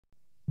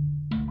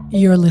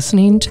You're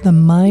listening to the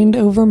Mind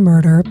Over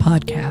Murder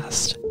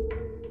podcast.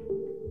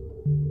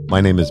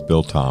 My name is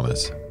Bill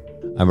Thomas.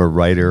 I'm a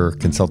writer,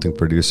 consulting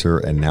producer,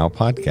 and now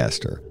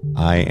podcaster.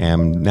 I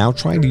am now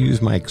trying to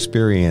use my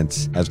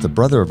experience as the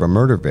brother of a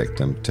murder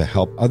victim to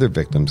help other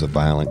victims of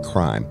violent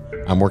crime.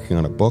 I'm working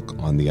on a book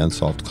on the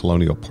unsolved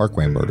Colonial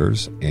Parkway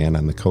Murders, and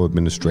I'm the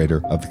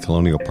co-administrator of the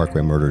Colonial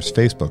Parkway Murders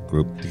Facebook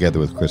group together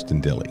with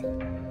Kristin Dilley.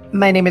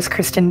 My name is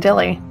Kristin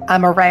Dilley.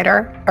 I'm a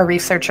writer, a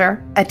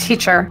researcher, a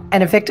teacher,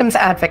 and a victim's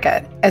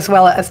advocate, as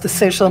well as the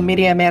social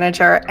media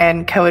manager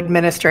and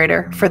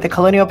co-administrator for the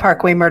Colonial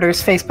Parkway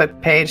Murders Facebook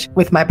page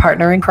with my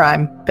partner in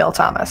crime, Bill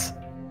Thomas.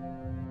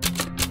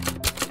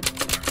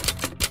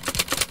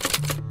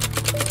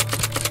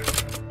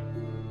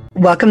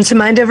 Welcome to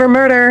Mind Over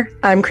Murder.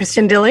 I'm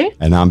Kristin Dilley.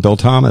 And I'm Bill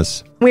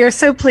Thomas. We are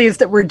so pleased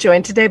that we're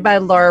joined today by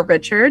Laura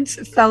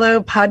Richards,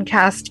 fellow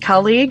podcast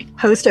colleague,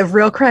 host of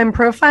Real Crime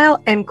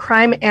Profile, and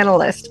Crime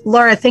Analyst.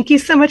 Laura, thank you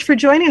so much for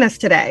joining us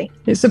today.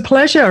 It's a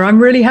pleasure. I'm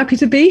really happy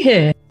to be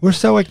here. We're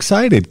so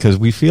excited because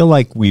we feel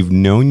like we've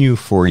known you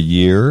for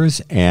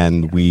years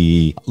and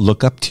we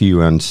look up to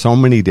you on so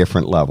many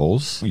different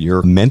levels.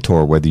 You're a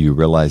mentor, whether you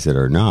realize it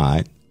or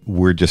not.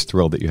 We're just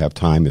thrilled that you have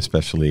time,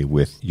 especially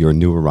with your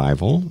new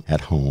arrival at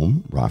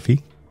home,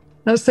 Rafi.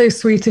 That's so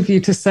sweet of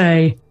you to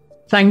say.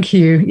 Thank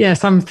you.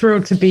 Yes, I'm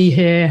thrilled to be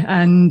here.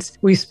 And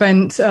we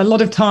spent a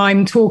lot of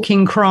time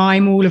talking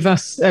crime, all of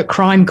us at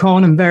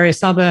CrimeCon and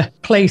various other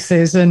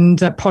places and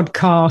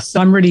podcasts.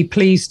 I'm really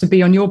pleased to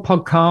be on your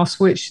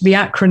podcast, which the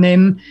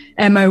acronym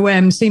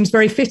MOM seems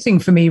very fitting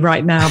for me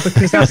right now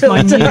because that's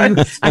my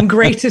new and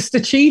greatest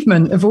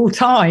achievement of all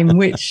time,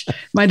 which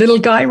my little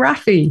guy,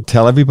 Rafi.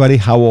 Tell everybody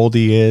how old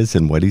he is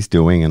and what he's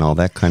doing and all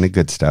that kind of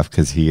good stuff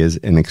because he is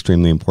an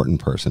extremely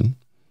important person.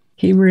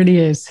 He really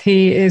is.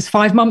 He is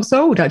 5 months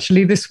old,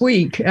 actually, this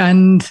week,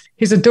 and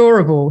he's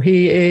adorable.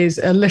 He is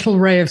a little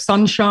ray of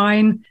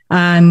sunshine.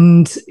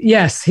 And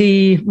yes,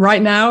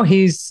 right now,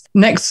 he's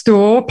next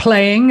door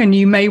playing, and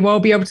you may well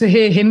be able to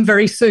hear him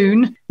very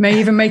soon, may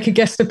even make a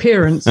guest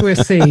appearance. We'll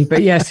see.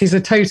 But yes, he's a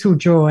total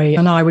joy.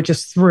 And I were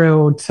just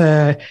thrilled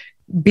to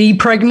be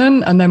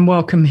pregnant and then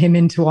welcome him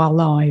into our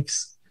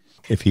lives.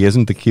 If he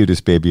isn't the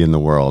cutest baby in the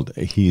world,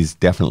 he's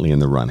definitely in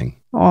the running.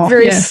 Oh,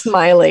 very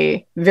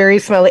smiley, very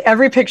smiley.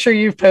 Every picture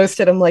you've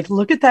posted, I'm like,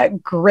 look at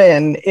that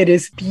grin. It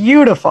is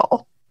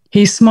beautiful.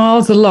 He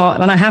smiles a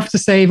lot. And I have to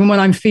say, even when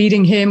I'm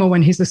feeding him or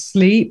when he's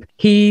asleep,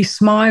 he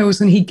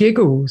smiles and he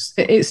giggles.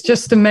 It's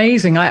just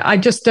amazing. I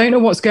just don't know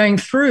what's going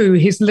through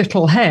his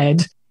little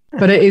head,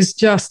 but it is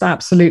just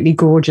absolutely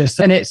gorgeous.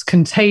 And it's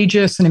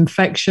contagious and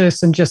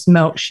infectious and just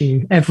melts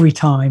you every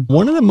time.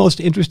 One of the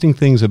most interesting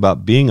things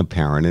about being a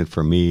parent, and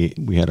for me,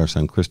 we had our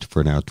son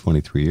Christopher now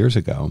 23 years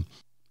ago.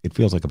 It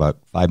feels like about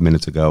 5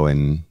 minutes ago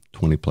and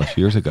 20 plus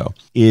years ago,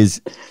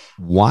 is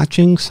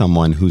watching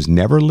someone who's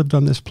never lived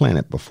on this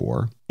planet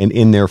before. And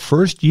in their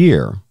first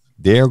year,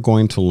 they're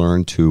going to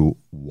learn to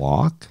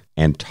walk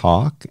and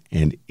talk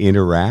and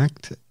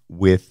interact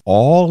with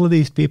all of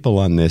these people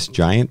on this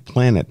giant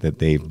planet that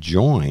they've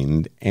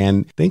joined.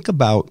 And think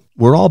about,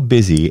 we're all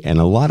busy and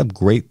a lot of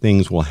great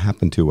things will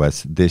happen to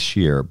us this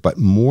year, but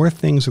more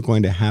things are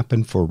going to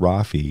happen for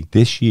Rafi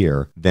this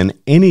year than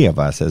any of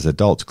us as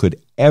adults could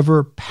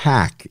ever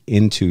pack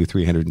into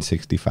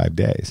 365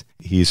 days.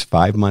 He's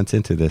 5 months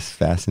into this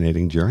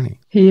fascinating journey.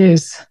 He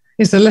is.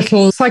 It's a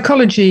little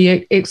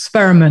psychology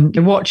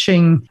experiment,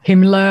 watching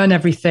him learn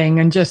everything,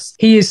 and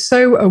he is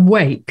so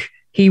awake.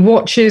 He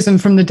watches,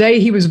 and from the day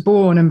he was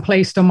born and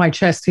placed on my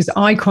chest, his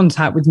eye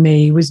contact with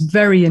me was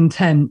very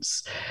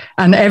intense.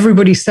 And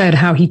everybody said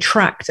how he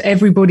tracked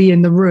everybody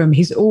in the room.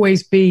 He's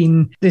always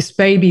been this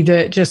baby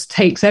that just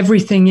takes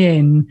everything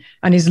in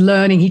and is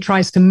learning. He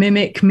tries to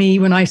mimic me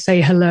when I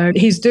say hello.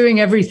 He's doing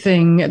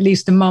everything at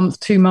least a month,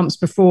 2 months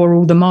before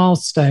all the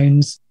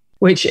milestones,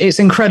 which it's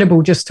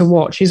incredible just to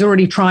watch. He's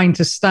already trying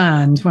to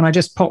stand. When I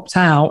just popped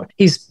out,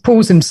 he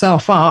pulls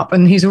himself up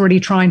and he's already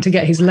trying to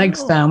get his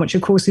legs down, which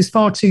of course is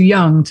far too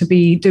young to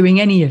be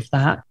doing any of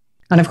that.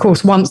 And of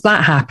course, once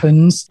that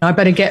happens, I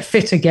better get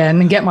fit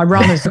again and get my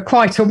runners for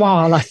quite a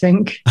while, I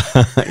think.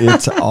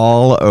 It's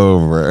all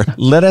over.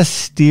 Let us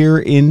steer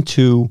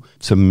into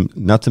some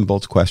nuts and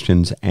bolts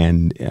questions,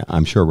 and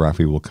I'm sure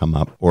Rafi will come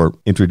up or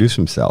introduce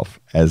himself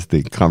as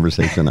the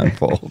conversation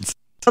unfolds.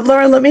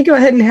 Laura, let me go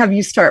ahead and have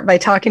you start by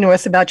talking to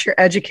us about your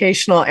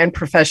educational and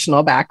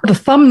professional background. The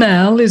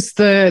thumbnail is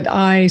that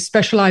I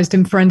specialized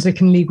in forensic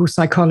and legal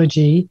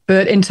psychology,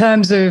 but in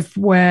terms of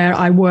where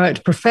I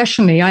worked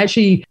professionally, I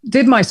actually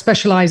did my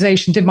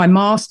specialization, did my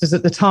master's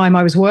at the time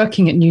I was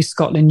working at New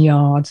Scotland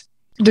Yard.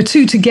 The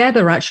two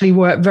together actually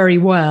work very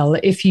well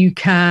if you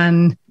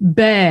can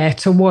bear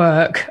to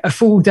work a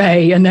full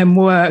day and then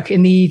work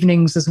in the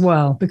evenings as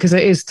well, because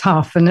it is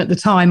tough. And at the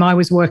time I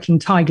was working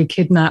tiger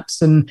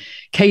kidnaps and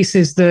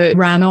cases that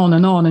ran on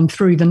and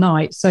through the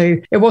night. So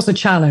it was a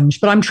challenge,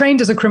 but I'm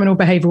trained as a criminal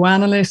behavioral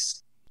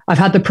analyst. I've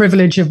had the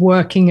privilege of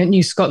working at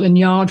New Scotland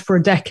Yard for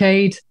a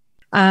decade.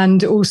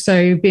 and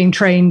also being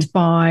trained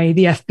by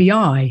the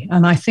FBI.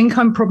 And I think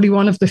I'm probably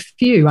one of the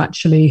few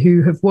actually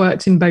who have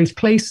worked in both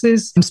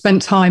places and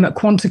spent time at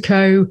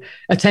Quantico,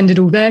 attended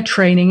all their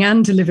training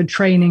and delivered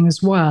training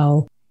as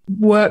well.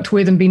 Worked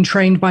with and been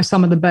trained by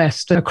some of the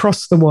best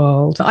across the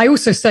world. I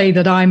also say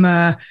that I'm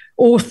an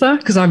author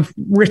because I've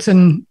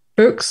written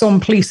books on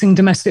policing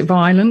domestic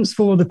violence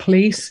for the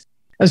police,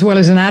 as well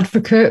as an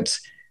advocate,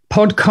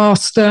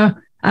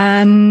 podcaster,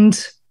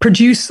 and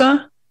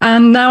producer.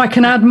 And now I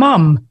can add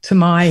mum to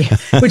my,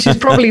 which is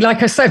probably,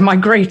 like I said, my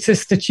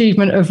greatest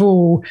achievement of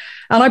all.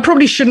 And I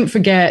probably shouldn't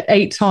forget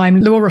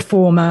 8-time law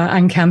reformer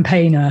and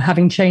campaigner,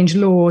 having changed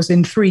laws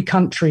in 3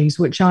 countries,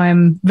 which I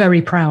am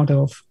very proud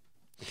of.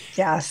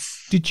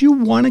 Yes. Did you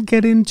want to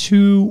get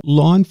into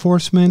law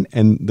enforcement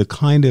and the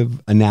kind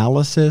of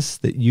analysis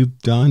that you've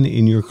done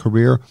in your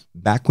career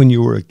back when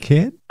you were a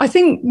kid? I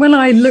think when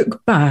I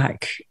look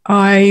back,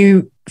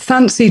 I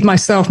fancied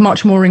myself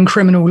much more in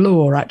criminal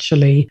law,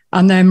 actually,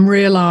 and then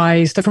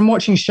realized that from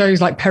watching shows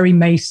like Perry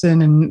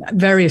Mason and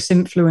various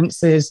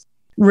influences,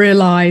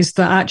 realized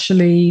that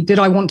actually, did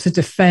I want to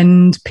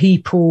defend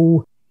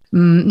people?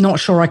 Not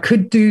sure I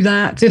could do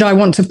that. Did I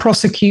want to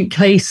prosecute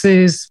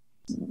cases?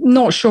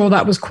 Not sure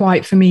that was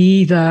quite for me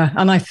either.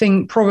 And I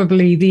think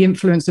probably the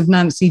influence of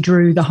Nancy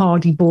Drew, the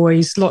Hardy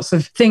Boys, lots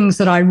of things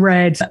that I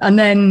read, and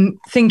then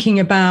thinking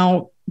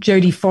about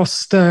Jodie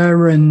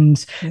Foster and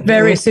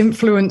various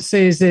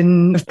influences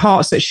in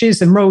parts that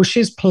she's and roles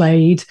she's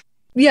played.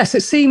 Yes,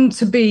 it seemed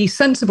to be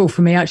sensible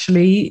for me,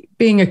 actually,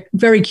 being a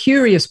very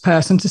curious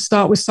person, to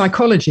start with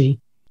psychology.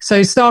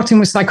 So starting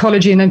with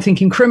psychology and then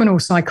thinking criminal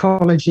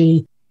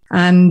psychology.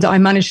 And I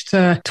managed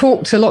to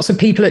talk to lots of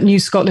people at New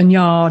Scotland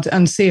Yard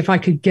and see if I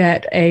could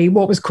get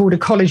what was called a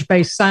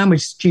college-based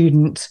sandwich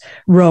student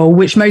role,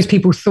 which most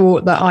people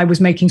thought that I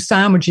was making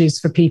sandwiches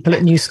for people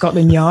at New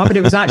Scotland Yard. But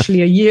it was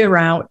actually a year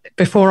out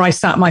before I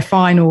sat my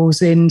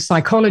finals in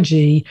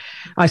psychology.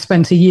 I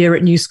spent a year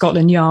at New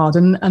Scotland Yard,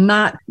 and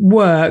that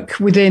work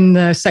within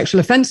the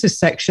sexual offences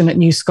section at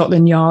New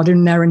Scotland Yard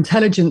in their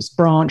intelligence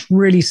branch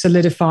really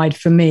solidified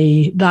for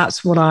me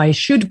that's what I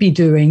should be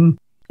doing.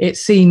 It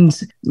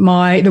seemed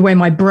the way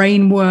my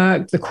brain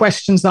worked, the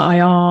questions that I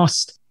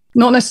asked,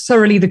 not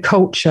necessarily the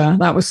culture.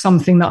 That was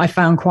something that I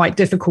found quite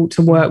difficult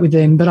to work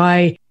within. But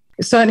I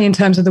certainly, in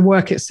terms of the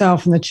work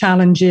itself and the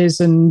challenges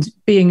and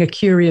being a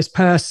curious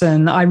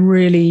person, I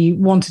really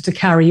wanted to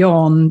carry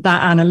on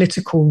that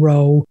analytical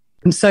role.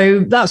 And so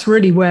that's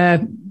really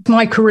where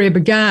my career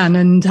began.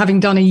 And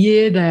having done a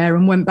year there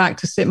and went back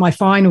to sit my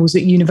finals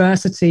at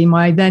university,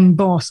 my then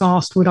boss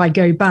asked, would I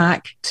go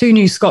back to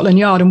New Scotland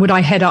Yard and would I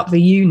head up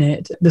the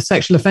unit, the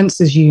sexual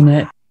offences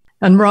unit?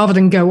 And rather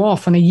than go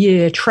off on a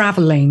year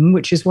travelling,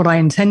 which is what I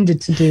intended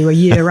to do a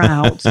year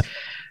out,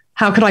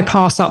 how could I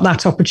pass up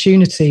that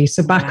opportunity?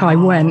 So back I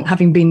went,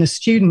 having been a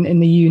student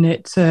in the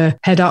unit, to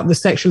head up the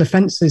sexual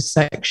offences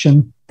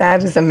section.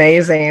 That is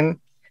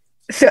amazing.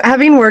 So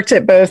having worked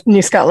at both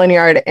New Scotland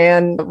Yard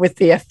and with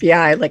the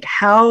FBI, like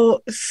how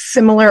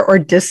similar or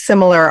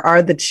dissimilar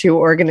are the two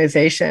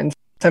organizations?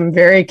 I'm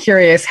very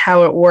curious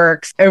how it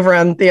works over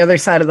on the other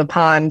side of the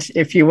pond,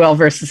 if you will,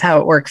 versus how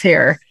it works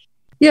here.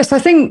 Yes, I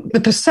think the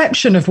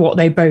perception of what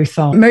they both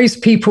are.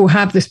 Most people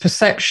have this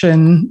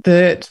perception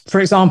that, for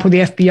example,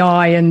 the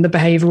FBI and the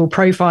behavioral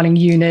profiling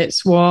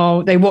units,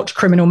 well, they watch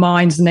Criminal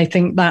Minds and they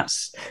think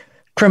that's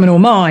Criminal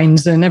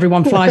Minds and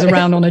everyone flies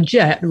around on a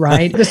jet,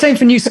 right? The same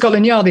for New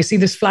Scotland Yard. They see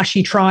this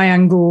flashy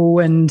triangle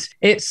and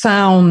it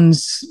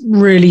sounds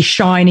really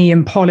shiny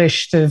and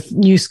polished of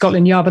New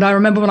Scotland Yard. But I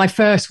remember when I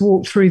first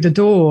walked through the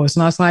doors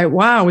and I was like,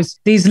 wow,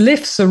 these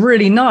lifts are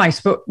really nice.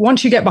 But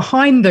once you get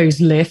behind those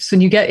lifts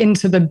and you get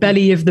into the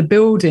belly of the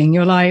building,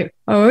 you're like,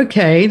 oh,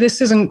 okay, this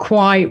isn't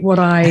quite what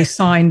I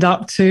signed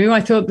up to. I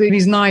thought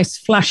these nice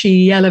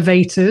flashy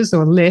elevators,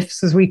 or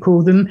lifts as we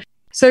call them.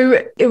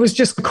 So it was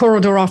just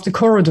corridor after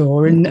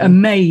corridor in a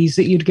maze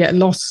that you'd get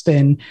lost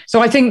in. So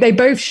I think they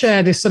both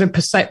share this sort of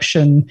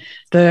perception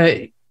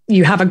that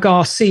you have a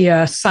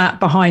Garcia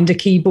sat behind a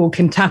keyboard,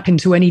 can tap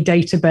into any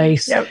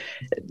database. Yep.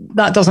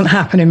 That doesn't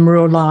happen in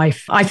real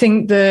life. I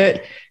think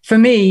that for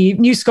me,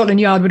 New Scotland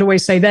Yard would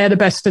always say they're the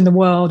best in the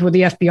world, where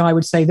the FBI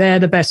would say they're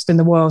the best in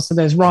the world. So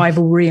there's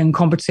rivalry and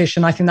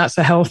competition. I think that's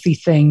a healthy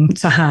thing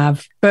to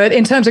have. But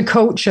in terms of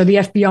culture, the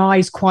FBI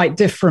is quite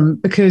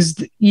different because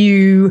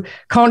you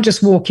can't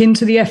just walk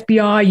into the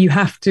FBI. You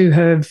have to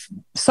have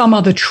some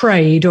other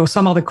trade or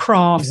some other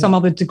craft, some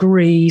other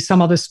degree,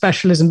 some other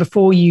specialism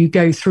before you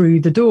go through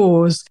the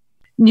doors.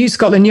 New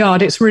Scotland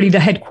Yard, it's really the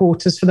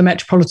headquarters for the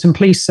Metropolitan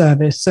Police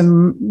Service.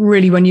 And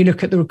really, when you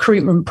look at the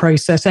recruitment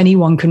process,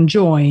 anyone can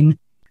join.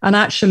 And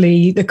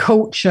actually, the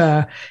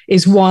culture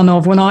is one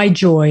of, when I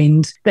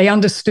joined, they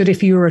understood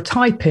if you were a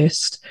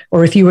typist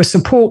or if you were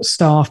support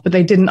staff, but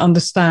they didn't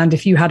understand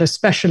if you had a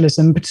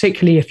specialism,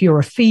 particularly if you're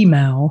a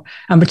female,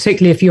 and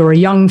particularly if you're a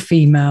young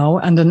female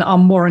and an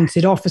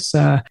unwarranted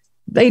officer.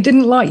 they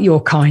didn't like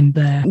your kind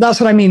there.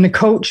 That's what I mean. The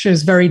culture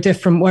is very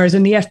different. Whereas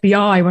in the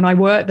FBI, when I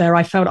worked there,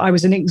 I felt I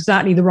was in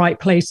exactly the right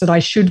place that I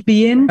should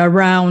be in, a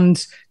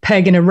round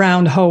peg in a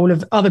round hole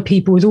of other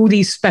people with all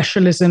these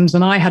specialisms.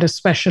 And I had a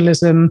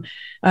specialism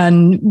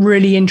and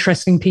really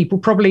interesting people,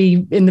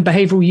 probably in the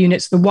behavioral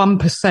units, the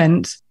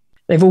 1%.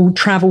 They've all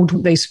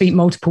traveled, they speak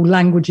multiple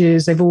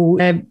languages,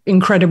 they're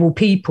incredible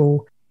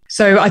people.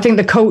 So I think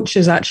the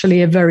cultures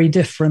actually are very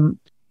different.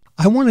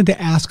 I wanted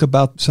to ask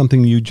about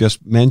something you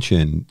just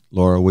mentioned,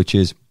 Laura, which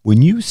is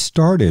when you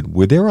started,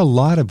 were there a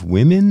lot of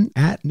women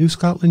at New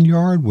Scotland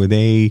Yard? Were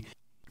they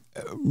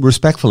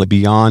respectfully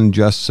beyond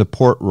just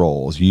support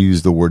roles? You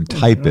use the word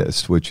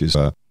typist, which is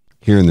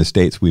here in the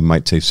States, we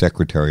might say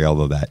secretary,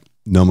 although that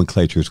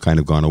nomenclature has kind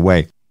of gone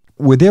away.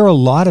 Were there a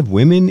lot of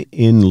women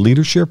in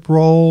leadership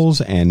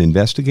roles and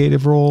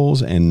investigative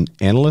roles and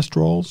analyst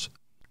roles?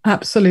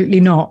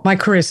 Absolutely not. My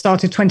career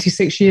started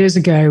 26 years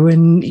ago,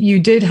 and you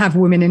did have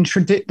women in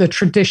the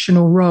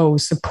traditional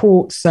roles,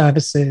 support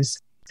services.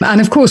 And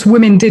of course,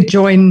 women did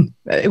join,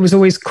 it was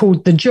always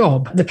called the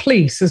job, the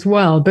police as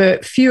well,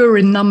 but fewer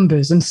in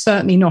numbers and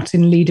certainly not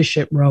in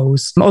leadership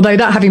roles. Although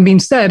that having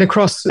been said,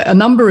 across a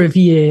number of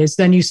years,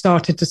 then you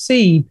started to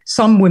see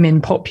some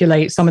women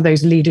populate some of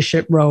those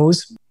leadership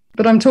roles.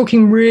 But I'm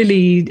talking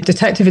really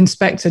detective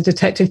inspector,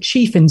 detective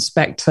chief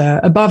inspector.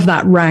 Above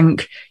that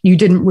rank, you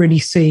didn't really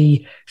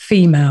see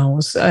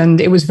females. And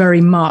it was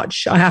very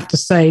much, I have to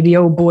say, the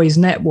old boys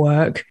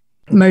network.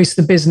 Most of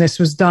the business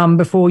was done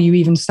before you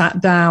even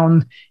sat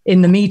down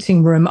in the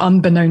meeting room,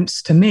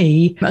 unbeknownst to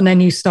me. And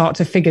then you start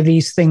to figure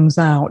these things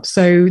out.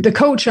 So the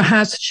culture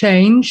has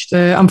changed.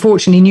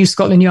 Unfortunately, New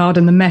Scotland Yard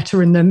and the Met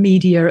are in the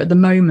media at the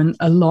moment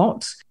a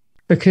lot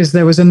because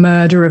there was a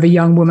murder of a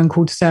young woman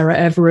called Sarah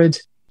Everard.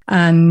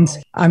 And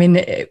I mean,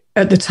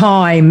 at the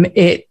time,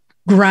 it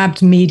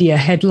grabbed media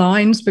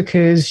headlines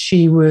because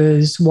she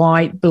was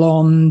white,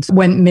 blonde,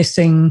 went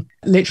missing,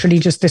 literally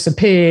just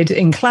disappeared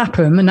in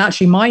Clapham. And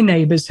actually, my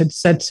neighbours had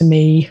said to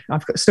me,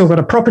 I've still got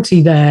a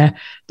property there.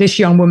 This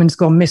young woman's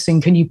gone missing.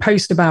 Can you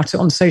post about it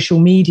on social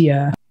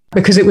media?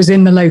 Because it was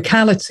in the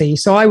locality.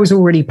 So I was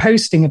already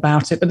posting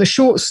about it. But the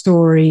short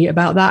story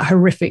about that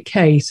horrific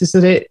case is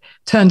that it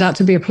turned out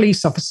to be a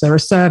police officer, a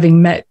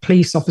serving Met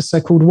police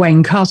officer called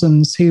Wayne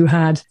Cousins, who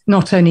had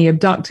not only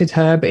abducted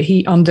her, but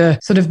he, under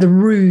sort of the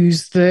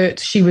ruse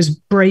that she was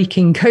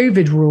breaking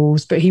COVID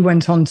rules, but he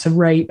went on to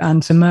rape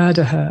and to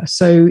murder her.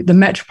 So the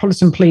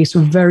Metropolitan Police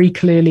were very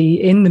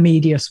clearly in the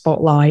media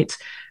spotlight.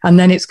 And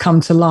then it's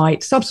come to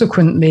light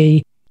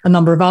subsequently. A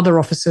number of other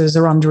officers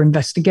are under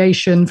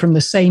investigation from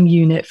the same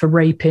unit for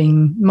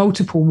raping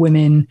multiple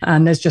women.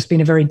 And there's just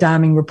been a very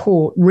damning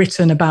report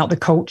written about the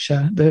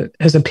culture that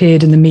has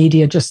appeared in the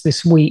media just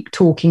this week,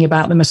 talking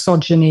about the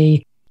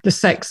misogyny, the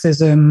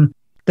sexism,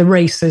 the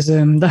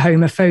racism, the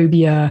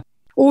homophobia,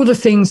 all the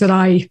things that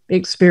I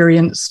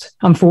experienced,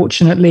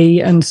 unfortunately,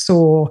 and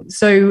saw.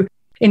 So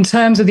in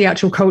terms of the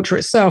actual culture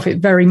itself, it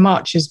very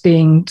much is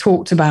being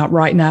talked about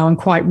right now, and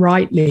quite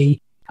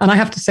rightly. And I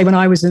have to say, when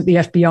I was at the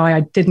FBI, I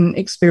didn't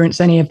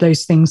experience any of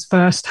those things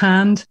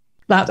firsthand.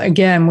 That,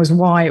 again, was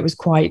why it was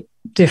quite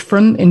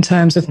different in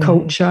terms of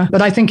culture.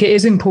 But I think it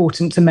is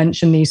important to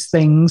mention these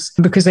things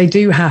because they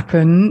do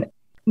happen,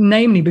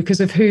 namely because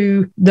of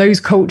who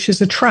those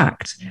cultures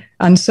attract.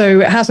 And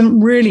so it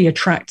hasn't really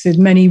attracted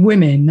many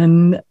women.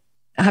 And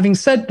having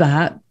said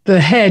that,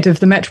 the head of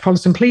the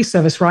Metropolitan Police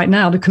Service right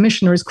now, the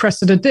commissioner, is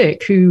Cressida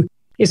Dick, who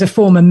is a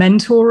former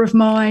mentor of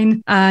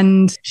mine,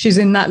 and she's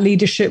in that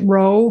leadership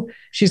role.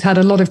 She's had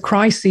a lot of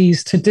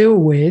crises to deal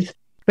with,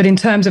 but in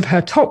terms of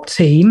her top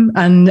team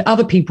and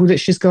other people that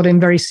she's got in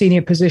very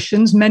senior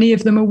positions, many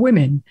of them are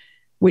women,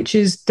 which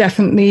is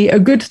definitely a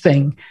good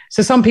thing.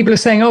 So some people are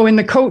saying, oh, in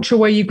the culture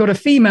where you've got a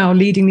female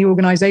leading the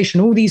organization,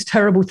 all these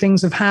terrible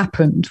things have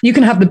happened. You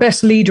can have the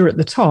best leader at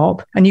the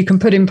top and you can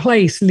put in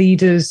place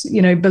leaders,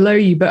 below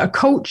you. But a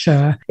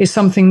culture is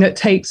something that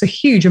takes a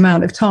huge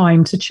amount of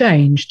time to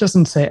change,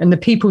 doesn't it? And the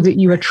people that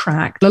you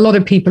attract, a lot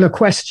of people are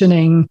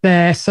questioning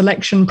their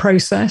selection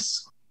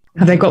process.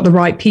 Have they got the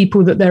right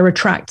people that they're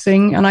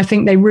attracting? And I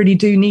think they really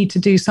do need to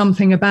do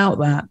something about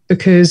that,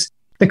 because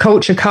the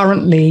culture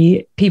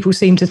currently, people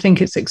seem to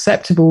think it's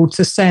acceptable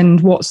to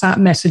send WhatsApp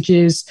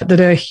messages that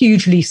are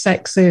hugely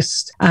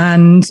sexist.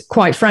 And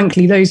quite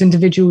frankly, those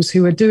individuals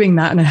who are doing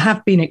that and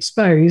have been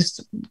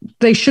exposed,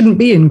 they shouldn't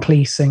be in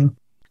policing.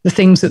 The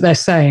things that they're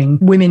saying,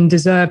 women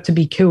deserve to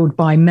be killed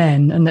by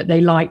men, and that they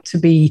like to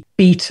be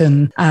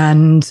beaten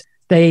and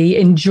they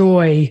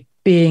enjoy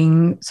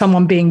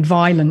someone being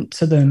violent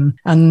to them.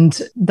 And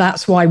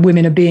that's why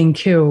women are being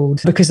killed,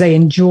 because they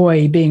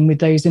enjoy being with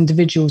those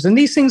individuals. And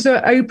these things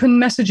are open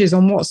messages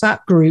on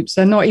WhatsApp groups.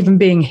 They're not even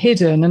being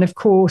hidden. And of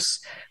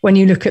course, when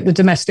you look at the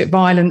domestic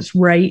violence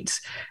rate,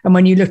 and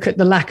when you look at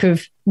the lack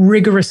of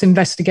rigorous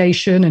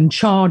investigation and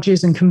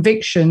charges and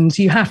convictions,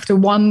 you have to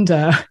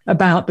wonder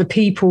about the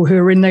people who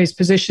are in those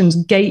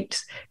positions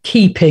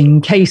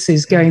gatekeeping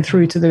cases going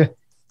through to the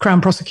Crown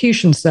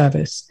Prosecution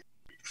Service.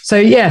 So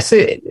yes,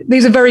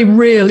 these are very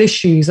real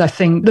issues, I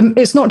think.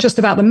 It's not just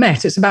about the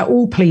Met, it's about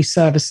all police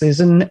services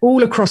and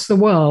all across the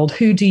world.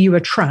 Who do you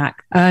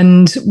attract?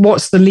 And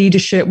what's the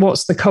leadership?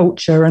 What's the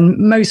culture? And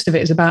most of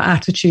it is about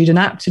attitude and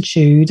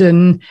aptitude.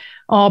 And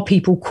are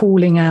people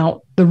calling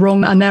out the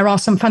wrong? And there are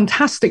some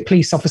fantastic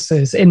police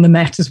officers in the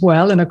Met as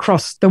well and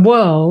across the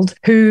world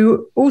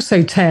who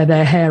also tear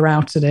their hair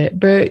out at it.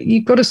 But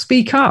you've got to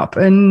speak up.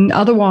 And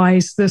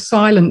otherwise, the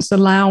silence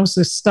allows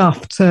this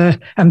stuff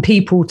and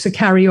people to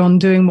carry on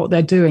doing what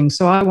they're doing.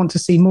 So I want to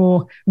see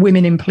more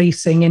women in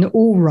policing in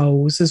all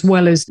roles, as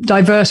well as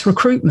diverse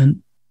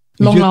recruitment.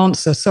 Long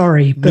answer,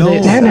 sorry, but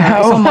it's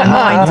on my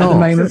mind at the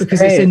moment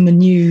because it's in the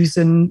news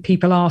and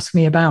people ask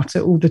me about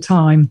it all the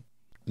time.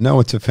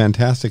 No, it's a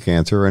fantastic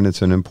answer, and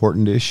it's an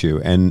important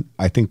issue. And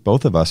I think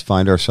both of us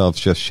find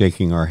ourselves just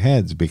shaking our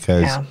heads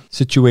because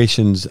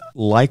situations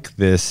like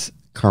this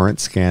current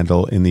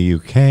scandal in the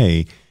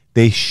UK,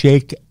 they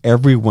shake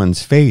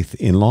everyone's faith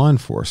in law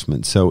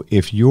enforcement. So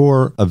if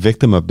you're a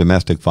victim of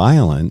domestic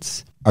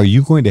violence, are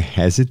you going to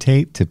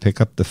hesitate to pick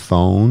up the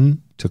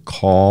phone, to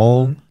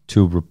call,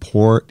 to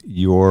report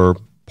your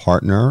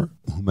partner,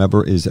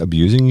 whomever is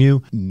abusing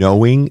you,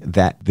 knowing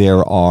that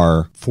there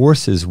are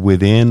forces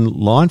within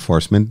law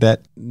enforcement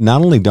that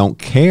not only don't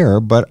care,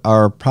 but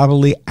are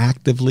probably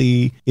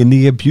actively in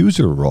the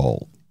abuser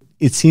role?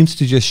 It seems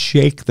to just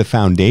shake the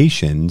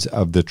foundations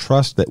of the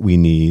trust that we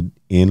need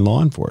in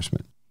law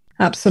enforcement.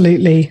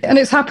 Absolutely. And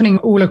it's happening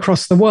all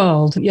across the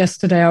world.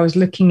 Yesterday, I was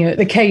looking at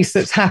the case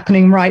that's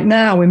happening right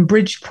now in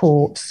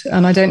Bridgeport.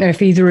 And I don't know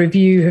if either of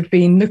you have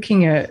been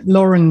looking at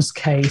Lauren's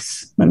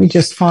case. Let me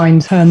just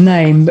find her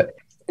name. But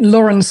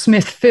Lauren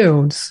Smith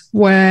Fields,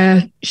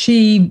 where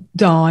she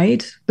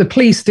died. The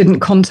police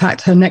didn't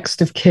contact her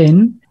next of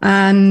kin,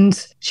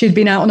 and she'd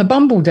been out on a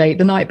Bumble date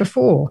the night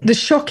before.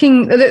 There's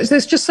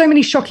just so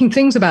many shocking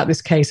things about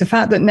this case. The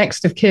fact that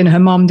next of kin, her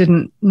mum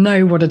didn't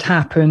know what had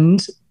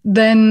happened.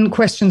 Then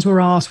questions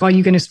were asked, are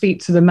you going to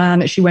speak to the man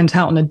that she went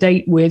out on a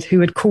date with who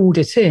had called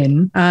it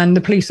in? And the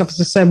police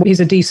officer said, well,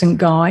 he's a decent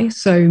guy,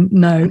 so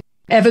no.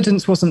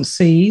 Evidence wasn't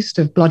seized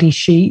of bloody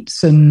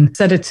sheets and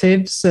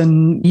sedatives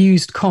and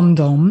used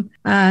condom.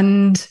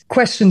 And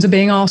questions are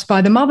being asked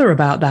by the mother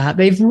about that.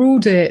 They've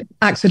ruled it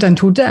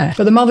accidental death.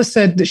 But the mother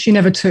said that she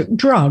never took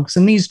drugs,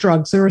 and these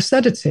drugs are a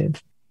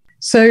sedative.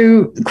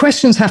 So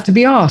questions have to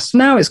be asked.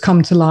 Now it's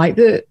come to light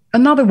that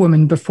another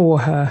woman before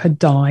her had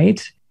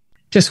died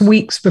just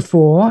weeks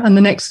before, and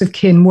the next of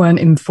kin weren't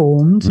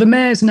informed. The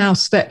mayor's now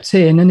stepped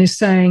in and is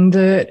saying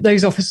that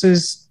those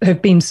officers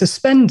have been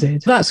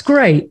suspended. That's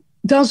great.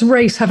 Does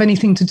race have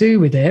anything to do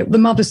with it? The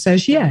mother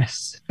says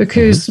yes,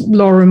 because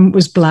Lauren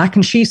was black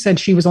and she said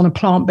she was on a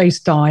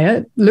plant-based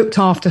diet, looked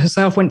after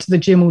herself, went to the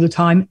gym all the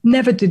time,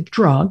 never did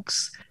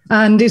drugs,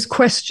 and is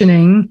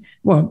questioning,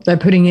 well, they're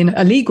putting in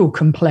a legal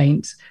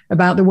complaint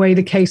about the way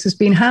the case has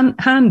been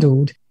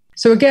handled.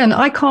 So again,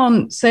 I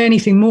can't say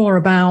anything more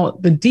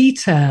about the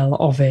detail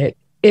of it.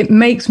 It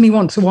makes me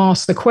want to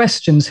ask the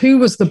questions. Who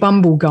was the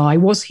Bumble guy?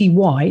 Was he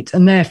white?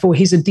 And therefore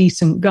he's a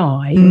decent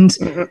guy.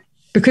 And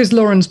because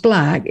Lauren's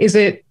black, is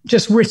it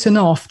just written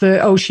off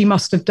that, oh, she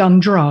must have done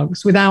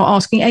drugs without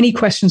asking any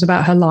questions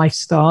about her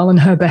lifestyle and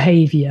her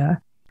behavior?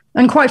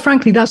 And quite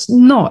frankly, that's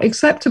not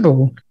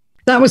acceptable.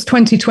 That was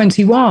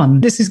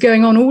 2021. This is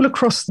going on all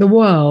across the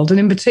world. And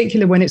in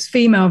particular, when it's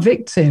female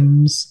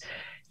victims,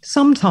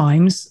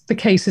 sometimes the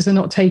cases are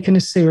not taken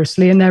as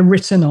seriously and they're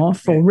written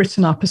off or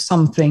written up as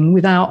something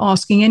without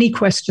asking any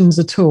questions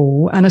at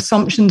all. And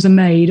assumptions are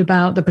made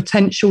about the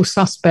potential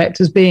suspect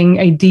as being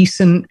a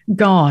decent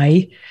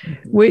guy,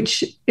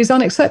 which is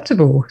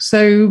unacceptable.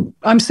 So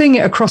I'm seeing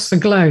it across the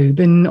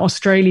globe, in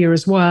Australia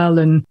as well.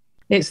 And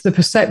it's the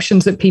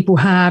perceptions that people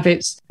have.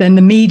 It's then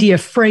the media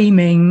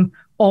framing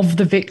of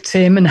the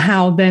victim and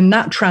how then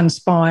that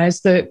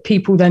transpires that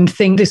people then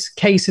think this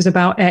case is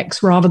about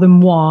X rather than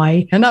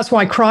Y. And that's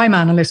why Crime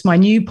Analyst, my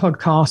new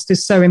podcast,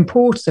 is so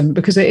important,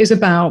 because it is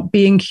about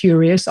being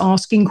curious,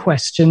 asking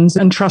questions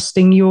and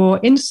trusting your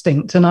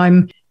instinct. And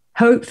I'm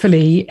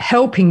hopefully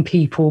helping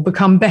people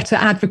become better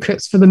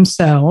advocates for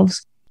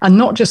themselves and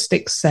not just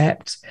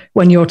accept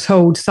when you're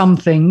told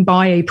something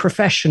by a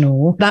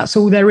professional. That's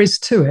all there is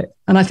to it.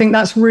 And I think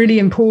that's really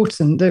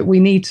important, that we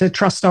need to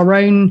trust our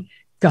own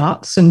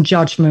guts and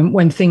judgment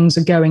when things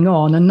are going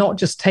on, and not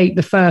just take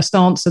the first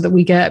answer that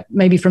we get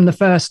maybe from the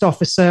first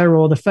officer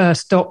or the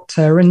first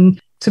doctor. And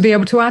to be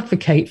able to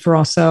advocate for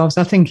ourselves,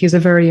 I think, is a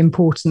very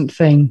important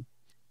thing.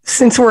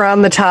 Since we're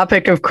on the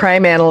topic of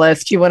Crime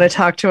Analyst, you want to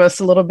talk to us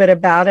a little bit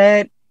about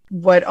it?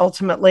 What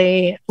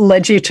ultimately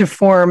led you to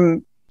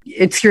form,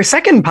 it's your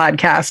second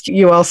podcast.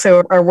 You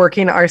also are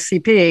working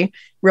RCP,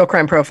 Real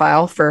Crime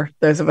Profile, for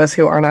those of us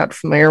who are not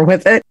familiar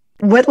with it.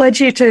 What led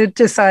you to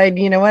decide,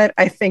 you know what,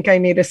 I think I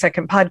need a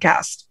second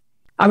podcast?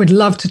 I would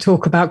love to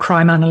talk about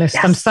Crime Analyst.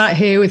 Yes. I'm sat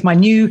here with my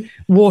new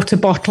water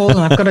bottle and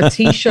I've got a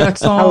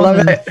T-shirt on. I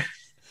love it.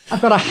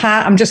 I've got a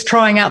hat. I'm just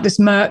trying out this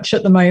merch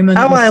at the moment.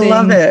 Oh, I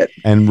love it.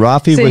 And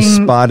Rafi was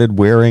spotted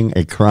wearing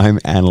a Crime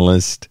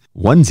Analyst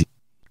onesie.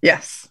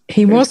 Yes.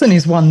 He was in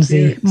his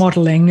onesie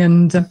modelling,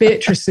 and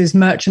Beatrice's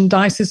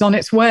merchandise is on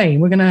its way.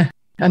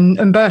 And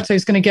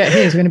Umberto's going to get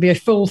his. We're going to be a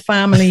full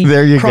family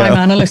crime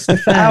analyst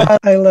affair.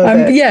 I love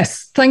it.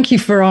 Yes, thank you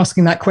for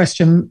asking that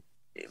question.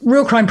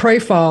 Real Crime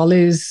Profile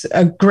is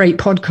a great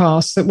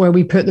podcast where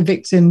we put the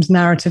victim's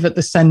narrative at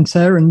the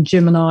center, and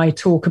Jim and I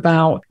talk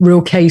about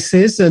real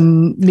cases,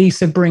 and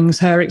Lisa brings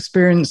her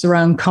experience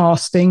around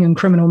casting and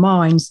criminal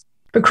minds.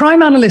 But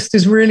Crime Analyst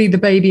is really the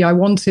baby I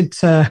wanted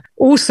to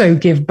also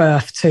give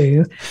birth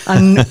to.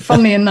 And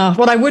funnily enough,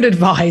 what I would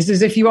advise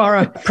is if you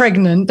are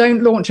pregnant,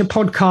 don't launch a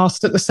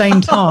podcast at the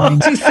same time.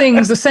 Two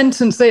things, a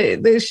sentence,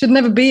 they should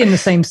never be in the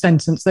same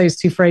sentence, those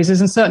two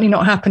phrases, and certainly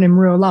not happen in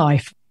real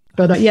life.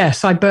 But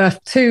yes, I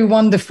birthed two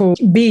wonderful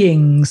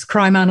beings,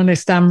 Crime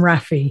Analyst and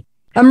Rafi.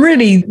 And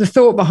really, the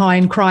thought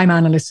behind Crime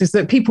Analyst is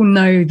that people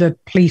know the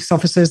police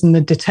officers and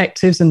the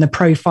detectives and the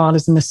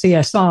profilers and the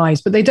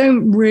CSIs, but they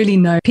don't really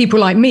know people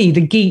like me,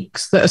 the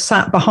geeks that are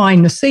sat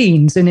behind the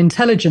scenes in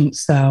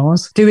intelligence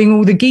cells doing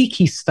all the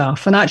geeky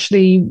stuff, and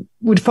actually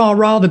would far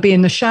rather be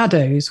in the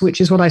shadows,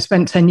 which is what I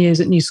spent 10 years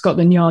at New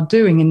Scotland Yard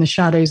doing, in the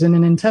shadows in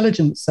an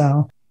intelligence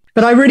cell.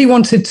 But I really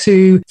wanted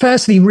to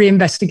firstly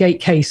reinvestigate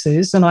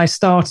cases, and I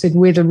started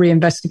with a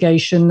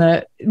reinvestigation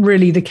that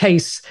really the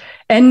case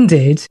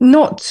ended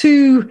not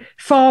too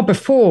far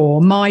before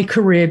my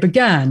career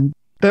began.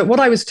 But what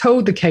I was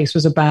told the case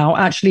was about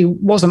actually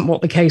wasn't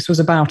what the case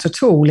was about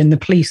at all in the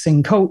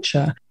policing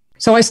culture.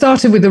 So I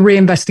started with a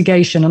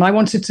reinvestigation, and I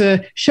wanted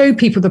to show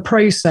people the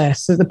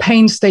process, the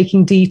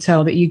painstaking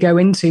detail that you go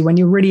into when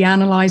you're really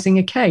analysing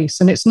a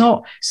case. And it's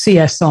not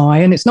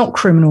CSI and it's not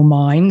Criminal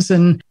Minds,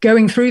 and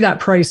going through that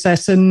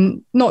process,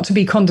 and not to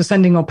be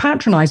condescending or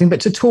patronising,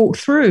 but to talk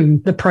through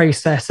the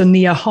process and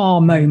the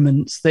aha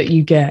moments that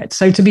you get.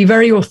 So to be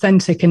very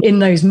authentic in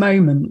those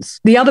moments.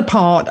 The other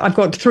part, I've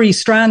got three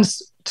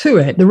strands to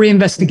it: the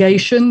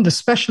reinvestigation, the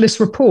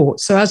specialist report.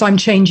 So as I'm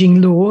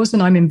changing laws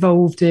and I'm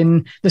involved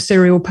in the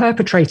serial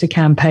perpetrator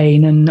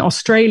campaign, and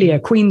Australia,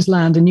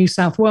 Queensland and New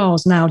South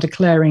Wales now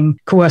declaring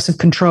coercive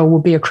control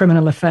will be a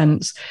criminal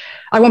offence,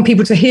 I want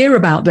people to hear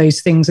about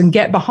those things and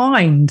get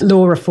behind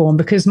law reform,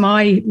 because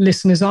my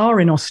listeners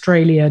are in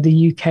Australia,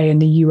 the UK and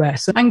the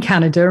US and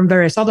Canada and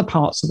various other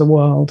parts of the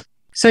world,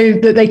 so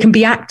that they can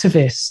be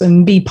activists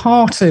and be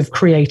part of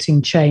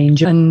creating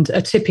change and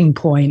a tipping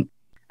point.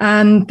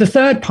 And the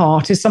third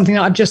part is something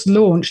that I've just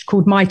launched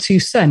called My 2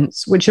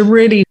 Cents, which are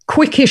really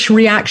quickish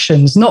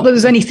reactions. Not that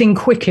there's anything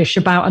quickish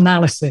about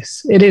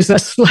analysis. It is a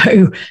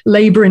slow,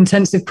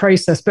 labor-intensive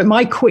process. But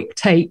my quick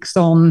takes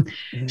on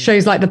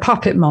shows like The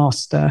Puppet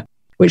Master,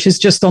 which is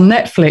just on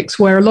Netflix,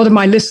 where a lot of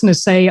my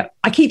listeners say,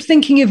 I keep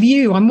thinking of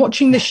you. I'm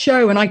watching this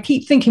show and I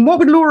keep thinking, what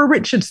would Laura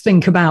Richards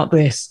think about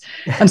this?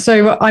 And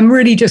so I'm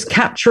really just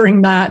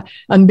capturing that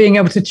and being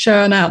able to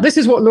churn out, this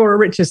is what Laura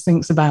Richards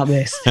thinks about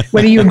this.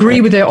 Whether you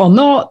agree with it or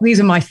not, these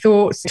are my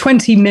thoughts.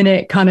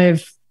 20-minute kind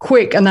of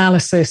quick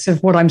analysis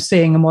of what I'm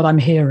seeing and what I'm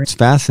hearing. It's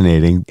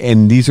fascinating.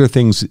 And these are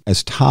things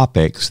as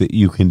topics that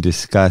you can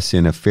discuss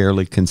in a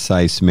fairly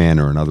concise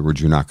manner. In other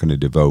words, you're not going to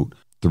devote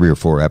 3 or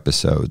 4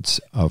 episodes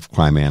of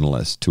Crime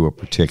Analyst to a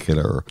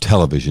particular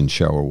television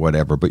show or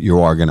whatever, but you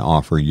are going to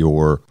offer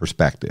your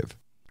perspective.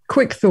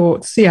 Quick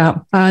thoughts, yeah.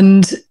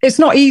 And it's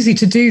not easy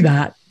to do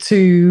that,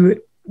 to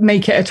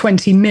make it a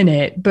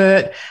 20-minute,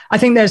 but I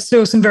think there's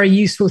still some very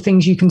useful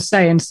things you can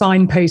say and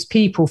signpost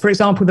people. For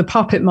example, The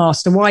Puppet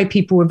Master, why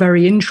people were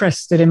very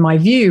interested in my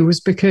view was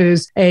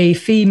because a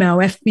female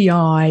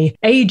FBI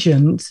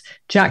agent,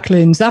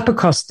 Jacqueline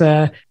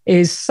Zappacosta,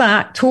 is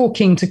sat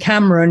talking to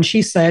camera, and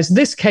she says,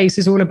 this case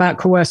is all about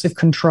coercive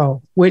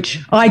control, which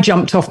I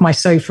jumped off my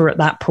sofa at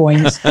that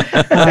point. Did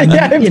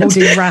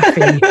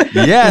Rafi.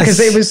 Yes. Because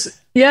it was...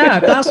 Yeah,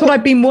 that's what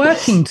I've been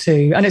working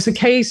to. And it's a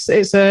case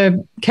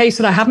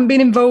that I haven't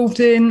been involved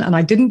in, and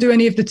I didn't do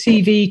any of the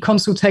TV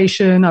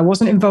consultation. I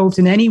wasn't involved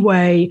in any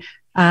way.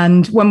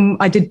 And when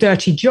I did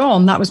Dirty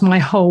John, that was my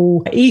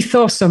whole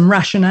ethos and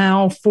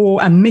rationale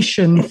for and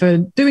mission for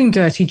doing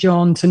Dirty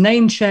John, to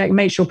name check,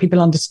 make sure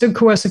people understood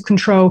coercive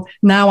control.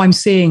 Now I'm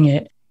seeing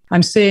it.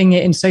 I'm seeing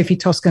it in Sophie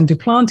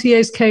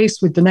Toscan-Duplantier's case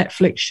with the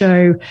Netflix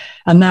show,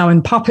 and now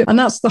in Puppet. And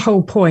that's the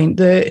whole point,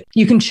 that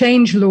you can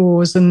change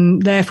laws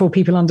and therefore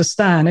people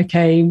understand,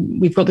 okay,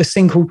 we've got this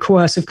thing called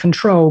coercive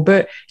control,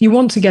 but you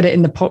want to get it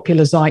in the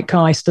popular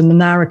zeitgeist and the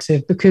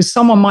narrative, because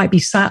someone might be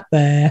sat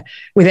there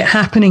with it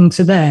happening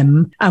to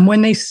them. And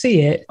when they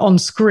see it on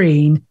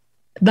screen,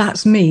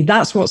 that's me,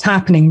 that's what's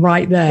happening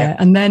right there. Yeah.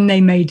 And then they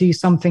may do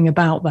something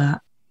about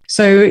that.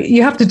 So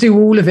you have to do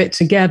all of it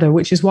together,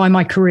 which is why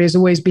my career has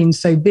always been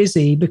so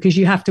busy, because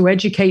you have to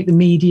educate the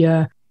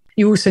media.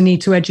 You also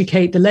need to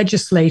educate the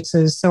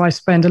legislators. So I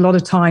spend a lot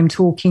of time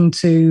talking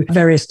to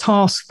various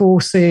task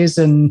forces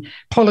and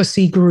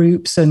policy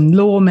groups and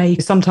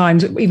lawmakers.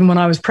 Sometimes, even when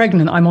I was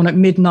pregnant, I'm on at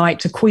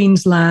midnight to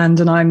Queensland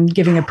and I'm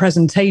giving a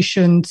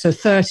presentation to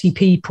 30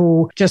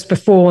 people just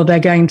before they're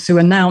going to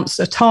announce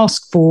a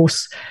task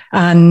force.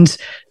 And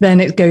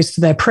then it goes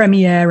to their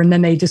premiere, and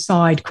then they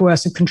decide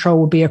coercive control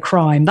will be a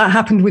crime. That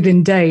happened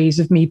within days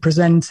of me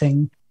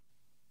presenting.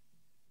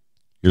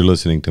 You're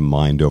listening to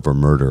Mind Over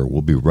Murder.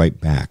 We'll be right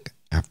back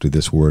after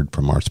this word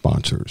from our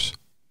sponsors.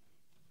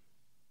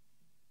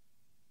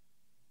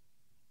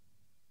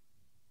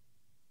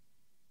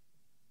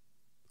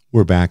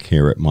 We're back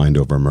here at Mind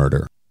Over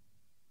Murder.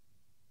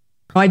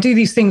 I do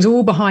these things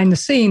all behind the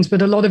scenes,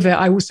 but a lot of it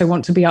I also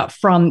want to be up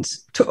front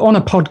on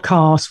a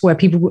podcast where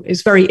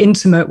it's very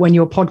intimate when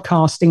you're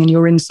podcasting and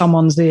you're in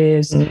someone's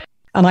ears. Mm.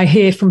 And I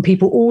hear from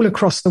people all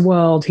across the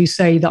world who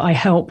say that I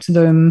helped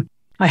them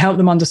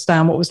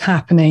understand what was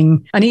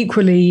happening. And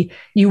equally,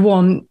 you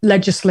want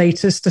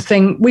legislators to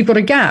think we've got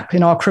a gap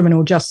in our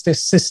criminal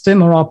justice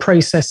system or our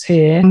process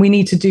here, and we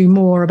need to do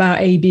more about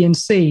A, B, and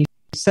C.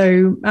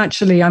 So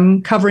actually,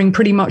 I'm covering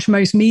pretty much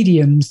most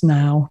mediums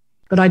now.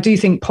 But I do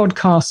think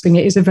podcasting,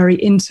 it is a very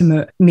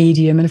intimate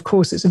medium. And of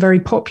course, it's a very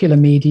popular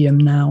medium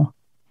now.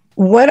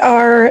 What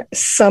are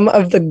some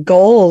of the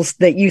goals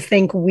that you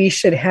think we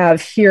should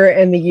have here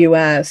in the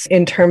U.S.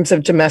 in terms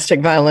of domestic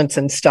violence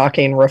and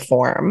stalking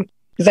reform?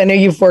 Because I know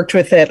you've worked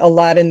with it a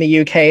lot in the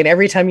U.K. And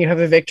every time you have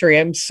a victory,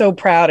 I'm so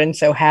proud and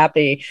so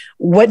happy.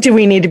 What do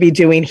we need to be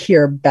doing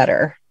here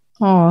better?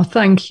 Oh,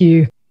 thank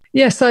you.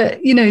 Yes,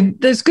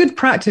 there's good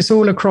practice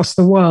all across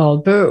the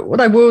world. But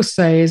what I will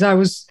say is I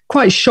was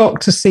quite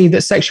shocked to see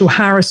that sexual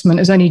harassment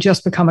has only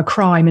just become a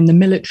crime in the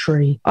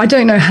military. I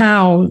don't know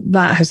how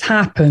that has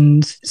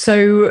happened.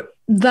 So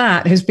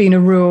that has been a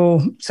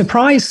real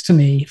surprise to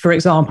me. For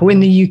example, in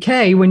the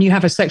UK, when you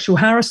have a sexual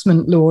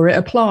harassment law, it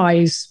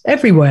applies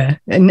everywhere,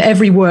 in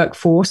every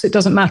workforce. It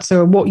doesn't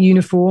matter what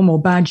uniform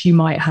or badge you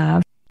might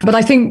have. But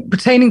I think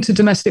pertaining to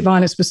domestic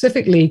violence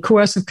specifically,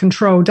 coercive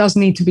control does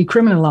need to be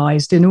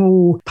criminalized in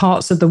all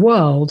parts of the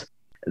world.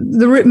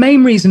 The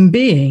main reason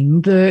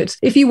being that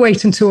if you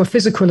wait until a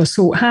physical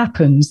assault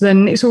happens,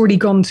 then it's already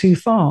gone too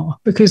far,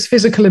 because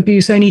physical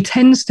abuse only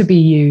tends to be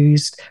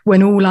used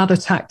when all other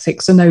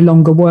tactics are no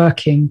longer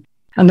working.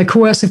 And the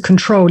coercive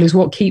control is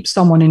what keeps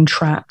someone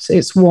entrapped.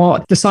 It's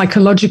what the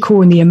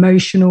psychological and the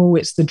emotional,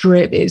 it's the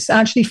drip. It's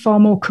actually far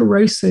more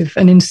corrosive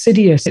and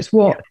insidious. It's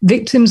what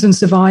victims and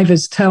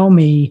survivors tell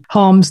me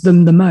harms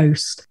them the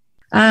most.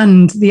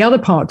 And the other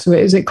part to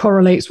it is it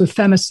correlates with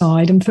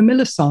femicide and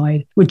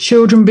familicide, with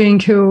children being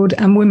killed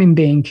and women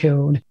being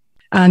killed.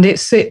 And it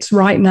sits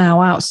right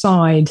now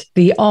outside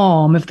the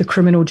arm of the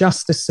criminal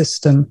justice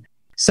system.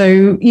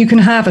 So you can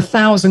have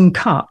 1,000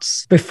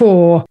 cuts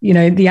before,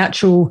 the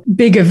actual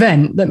big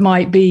event that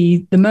might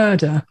be the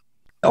murder.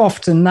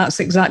 Often that's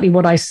exactly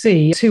what I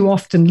see. Too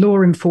often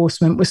law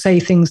enforcement will say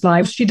things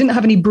like, she didn't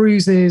have any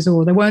bruises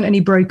or there weren't any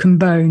broken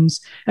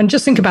bones. And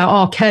just think about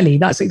R. Kelly.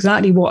 That's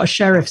exactly what a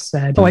sheriff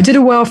said. Oh, I did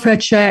a welfare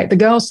check. The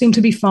girls seem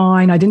to be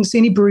fine. I didn't see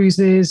any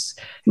bruises.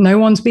 No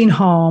one's been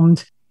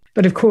harmed.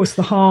 But of course,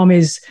 the harm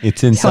is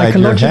it's inside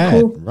psychological,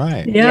 your head.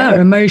 Right?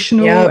 Yeah,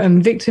 emotional.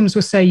 And victims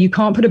will say you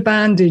can't put a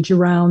bandage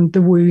around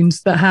the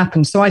wounds that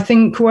happen. So I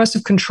think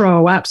coercive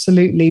control,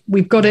 absolutely.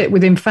 We've got it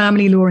within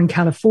family law in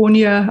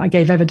California. I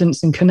gave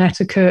evidence in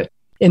Connecticut,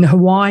 in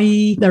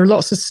Hawaii. There are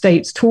lots of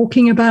states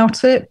talking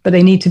about it, but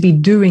they need to be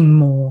doing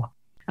more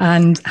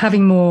and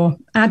having more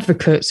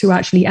advocates who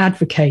actually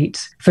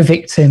advocate for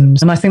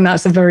victims. And I think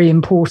that's a very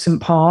important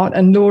part.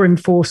 And law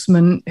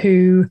enforcement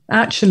who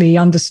actually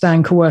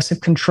understand coercive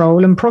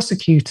control, and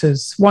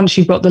prosecutors, once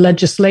you've got the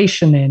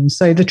legislation in.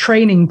 So the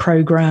training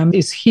program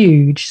is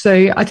huge.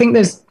 So I think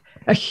there's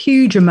a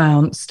huge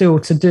amount still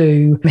to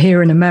do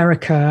here in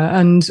America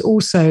and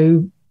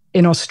also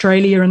in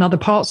Australia and other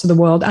parts of the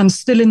world, and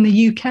still in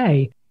the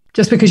UK.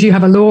 Just because you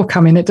have a law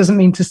come in, it doesn't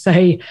mean to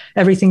say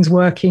everything's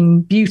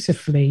working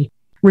beautifully.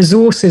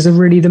 Resources are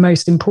really the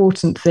most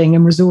important thing,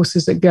 and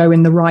resources that go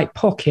in the right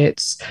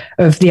pockets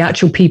of the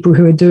actual people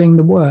who are doing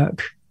the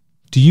work.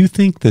 Do you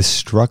think the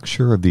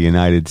structure of the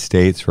United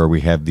States, where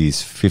we have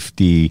these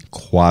 50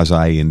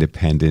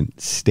 quasi-independent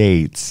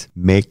states,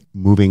 make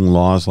moving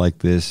laws like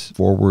this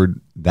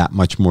forward that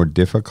much more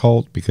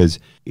difficult? Because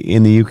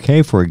in the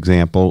UK, for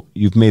example,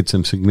 you've made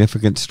some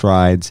significant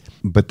strides,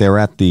 but they're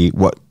at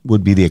what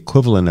would be the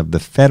equivalent of the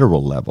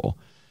federal level.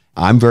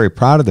 I'm very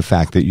proud of the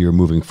fact that you're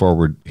moving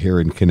forward here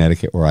in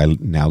Connecticut, where I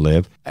now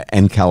live,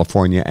 and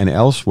California and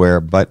elsewhere.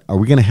 But are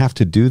we going to have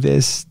to do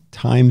this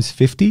times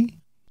 50?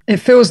 It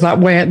feels that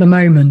way at the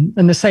moment,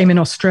 and the same in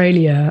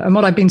Australia. And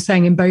what I've been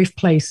saying in both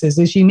places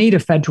is you need a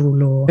federal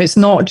law. It's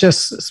not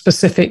just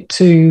specific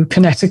to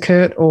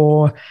Connecticut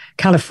or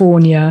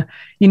California.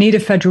 You need a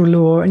federal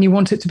law, and you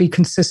want it to be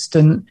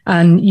consistent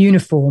and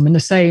uniform. And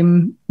the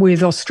same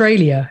with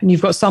Australia. And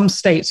you've got some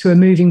states who are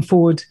moving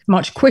forward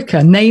much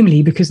quicker,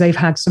 namely because they've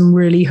had some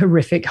really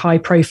horrific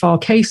high-profile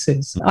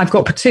cases. I've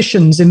got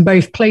petitions in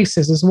both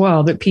places as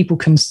well that people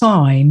can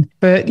sign.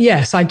 But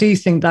yes, I do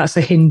think that's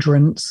a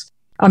hindrance.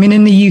 I mean,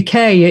 in the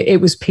UK, it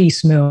was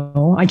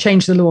piecemeal. I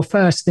changed the law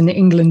first in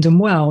England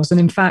and Wales. And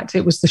in fact,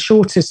 it was the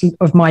shortest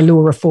of my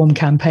law reform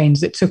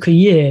campaigns. It took a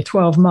year,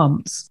 12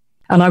 months.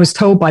 And I was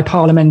told by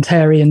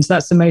parliamentarians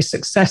that's the most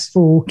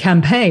successful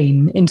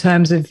campaign in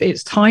terms of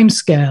its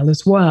timescale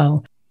as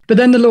well. But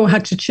then the law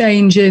had to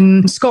change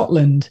in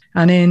Scotland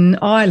and in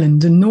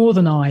Ireland and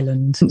Northern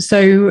Ireland.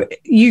 So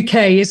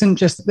UK isn't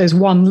just there's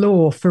one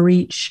law for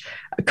each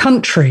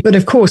country. But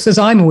of course, as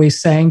I'm always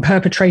saying,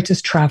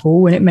 perpetrators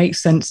travel when it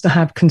makes sense to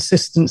have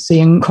consistency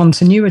and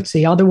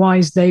continuity.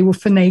 Otherwise, they will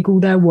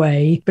finagle their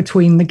way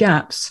between the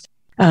gaps.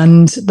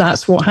 And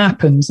that's what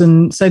happens.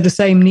 And so the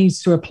same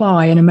needs to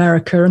apply in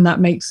America, and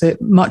that makes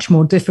it much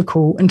more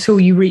difficult until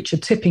you reach a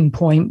tipping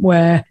point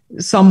where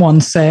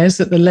someone says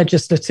at the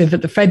legislative,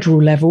 at the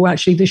federal level,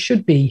 actually, this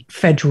should be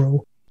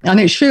federal. And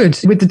it should.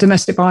 With the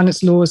domestic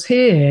violence laws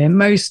here,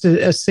 most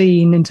are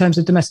seen in terms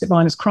of domestic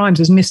violence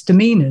crimes as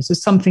misdemeanors,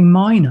 as something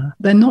minor.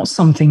 They're not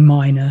something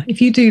minor. If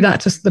you do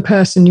that to the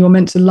person you're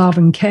meant to love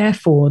and care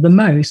for the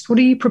most, what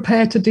are you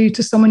prepared to do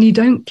to someone you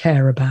don't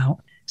care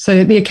about?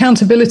 So the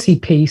accountability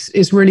piece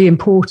is really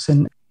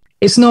important.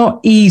 It's not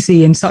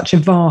easy in such a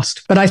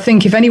vast, but I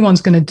think if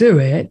anyone's going to do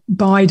it,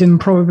 Biden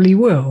probably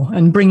will.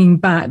 And bringing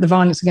back the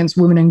Violence Against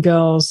Women and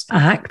Girls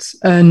Act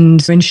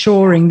and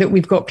ensuring that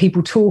we've got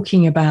people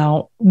talking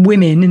about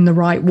women in the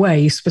right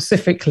way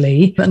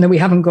specifically, and that we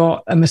haven't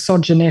got a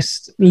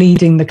misogynist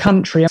leading the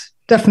country.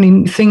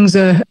 Definitely, things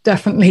are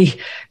definitely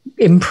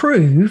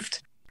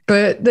improved.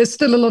 But there's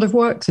still a lot of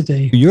work to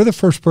do. You're the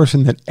first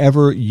person that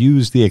ever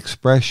used the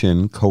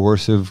expression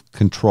coercive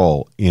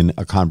control in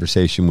a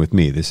conversation with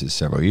me. This is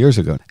several years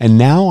ago. And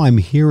now I'm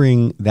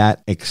hearing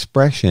that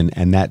expression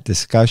and that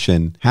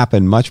discussion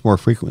happen much more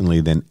frequently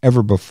than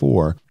ever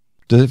before.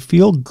 Does it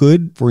feel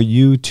good for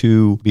you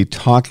to be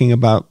talking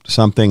about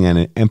something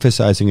and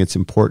emphasizing its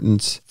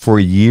importance for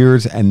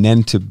years and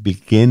then to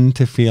begin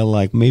to feel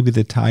like maybe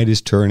the tide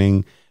is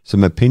turning?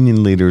 Some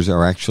opinion leaders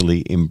are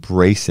actually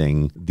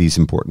embracing these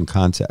important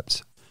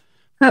concepts.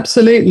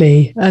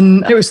 Absolutely.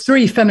 And there was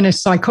 3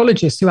 feminist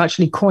psychologists who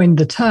actually coined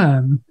the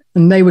term,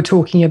 and they were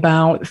talking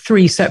about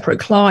 3 separate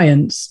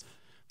clients.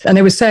 And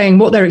they were saying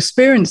what they're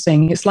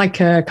experiencing, it's like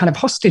a kind of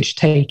hostage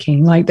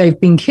taking, like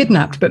they've been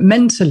kidnapped, but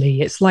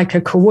mentally it's like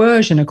a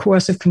coercion, a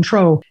coercive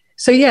control.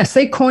 So yes,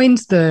 they coined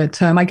the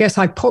term. I guess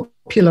I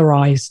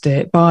popularized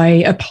it by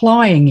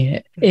applying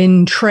it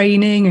in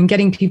training and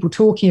getting people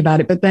talking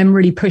about it, but then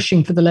really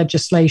pushing for the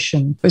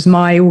legislation. It was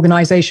my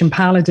organization,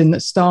 Paladin,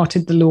 that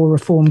started the law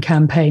reform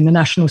campaign, the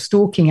National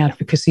Stalking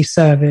Advocacy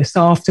Service,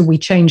 after we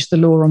changed the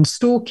law on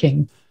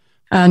stalking.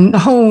 And the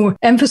whole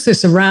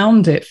emphasis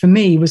around it for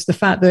me was the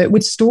fact that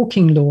with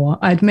stalking law,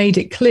 I'd made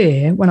it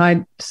clear when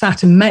I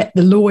sat and met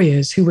the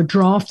lawyers who were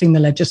drafting the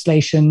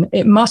legislation,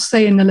 it must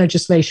say in the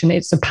legislation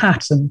it's a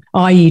pattern,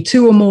 i.e.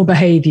 2 or more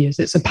behaviors,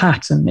 it's a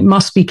pattern. It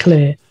must be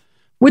clear.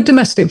 With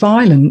domestic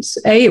violence,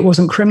 A, it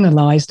wasn't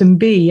criminalized, and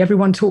B,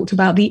 everyone talked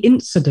about the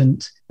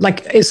incident,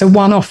 like it's a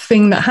one-off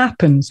thing that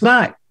happens.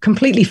 That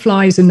completely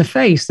flies in the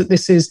face that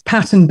this is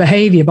pattern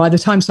behavior. By the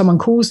time someone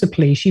calls the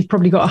police, you've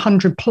probably got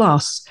 100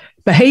 plus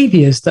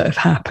behaviors that have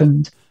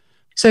happened.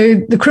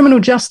 So the criminal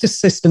justice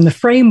system, the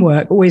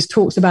framework always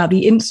talks about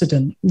the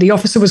incident. The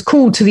officer was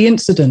called to the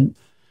incident.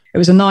 It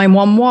was a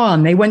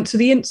 911. They went to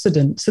the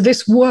incident. So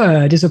this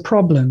word is a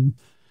problem.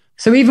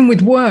 So even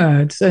with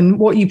words and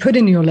what you put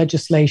in your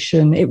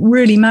legislation, it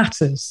really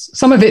matters.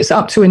 Some of it's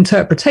up to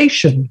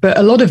interpretation, but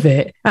a lot of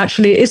it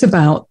actually is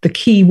about the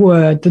key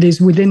word that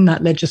is within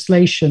that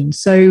legislation.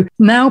 So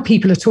now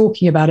people are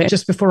talking about it.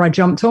 Just before I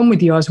jumped on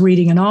with you, I was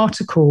reading an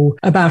article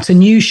about a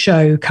new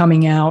show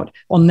coming out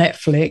on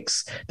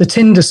Netflix, The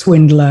Tinder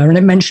Swindler, and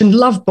it mentioned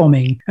love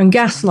bombing and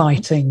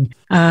gaslighting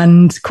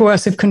and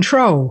coercive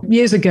control.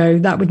 Years ago,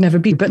 that would never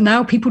be. But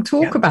now people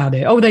talk about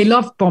it. Oh, they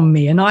love bomb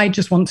me. And I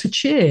just want to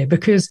cheer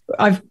because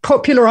I've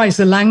popularized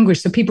the language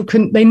so people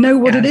they know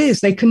what it is.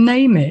 They can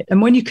name it. And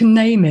when you can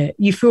name it,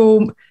 you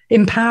feel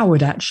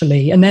empowered,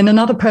 actually. And then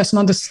another person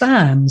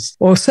understands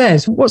or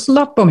says, what's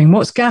love bombing?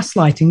 What's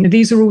gaslighting?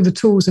 These are all the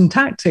tools and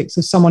tactics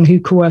of someone who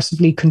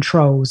coercively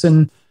controls.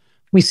 And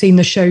we've seen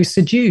the show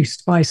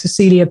Seduced by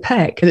Cecilia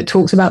Peck that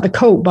talks about the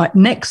cult by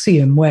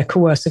Nexium, where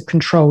coercive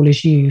control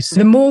is used.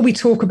 The more we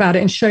talk about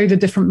it and show the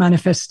different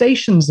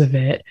manifestations of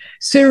it,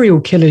 serial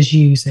killers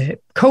use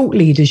it, cult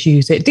leaders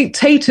use it,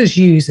 dictators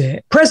use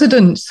it,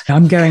 presidents,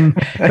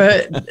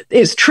 but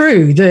it's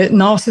true that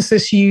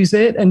narcissists use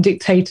it and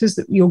dictators,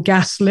 that you're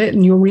gaslit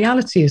and your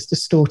reality is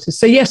distorted.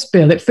 So yes,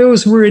 Bill, it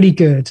feels really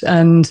good.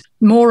 And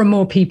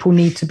more people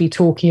need to be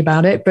talking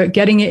about it, but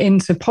getting it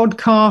into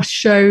podcast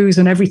shows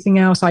and everything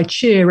else, I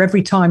cheer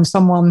every time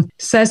someone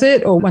says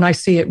it or when I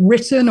see it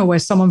written or where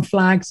someone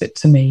flags it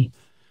to me.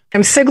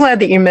 I'm so glad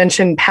that you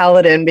mentioned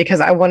Paladin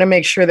because I want to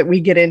make sure that we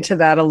get into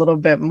that a little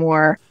bit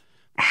more.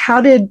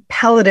 How did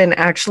Paladin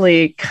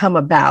actually come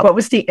about? What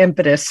was the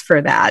impetus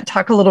for that?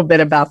 Talk a little bit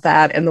about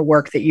that and the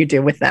work that you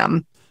do with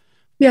them.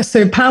 Yeah,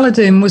 so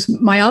Paladin was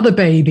my other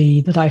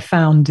baby that I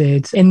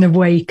founded in the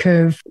wake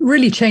of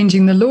really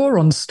changing the law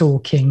on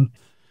stalking.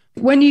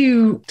 When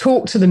you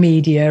talk to the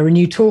media and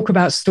you talk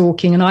about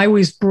stalking, and I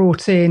always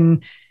brought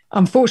in,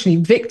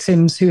 unfortunately,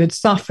 victims who had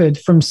suffered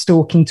from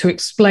stalking to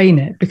explain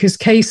it, because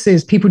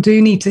cases, people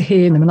do need to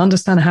hear them and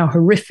understand how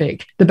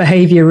horrific the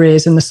behavior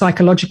is and the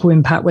psychological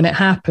impact when it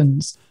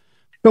happens.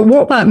 But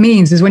what that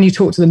means is when you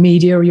talk to the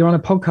media or you're on a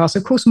podcast,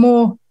 of course,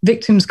 more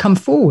victims come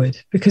forward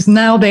because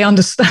now they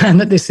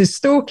understand that this is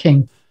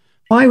stalking.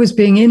 I was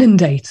being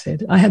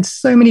inundated. I had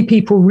so many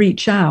people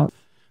reach out.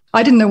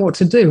 I didn't know what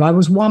to do. I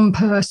was one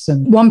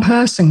person. One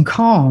person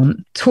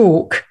can't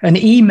talk and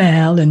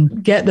email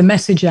and get the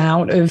message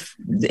out of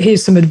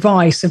here's some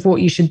advice of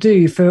what you should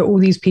do for all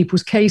these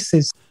people's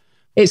cases.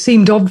 It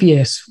seemed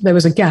obvious there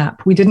was a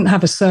gap. We didn't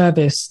have a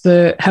service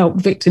that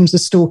helped victims of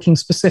stalking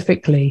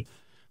specifically.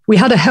 We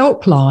had a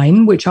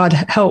helpline, which I'd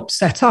helped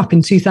set up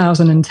in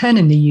 2010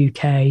 in the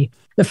UK,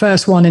 the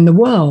first one in the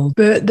world,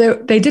 but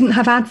they didn't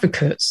have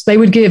advocates. They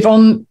would give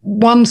on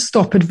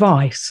one-stop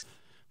advice.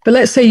 But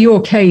let's say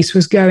your case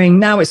was going,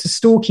 now it's a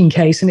stalking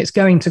case and it's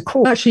going to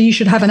court. Actually, you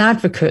should have an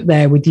advocate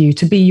there with you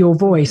to be your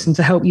voice and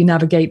to help you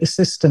navigate the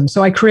system.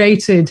 So I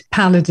created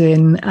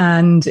Paladin,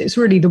 and it's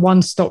really the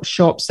one-stop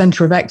shop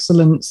centre of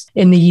excellence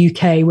in the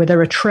UK where there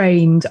are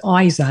trained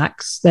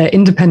ISACs, they're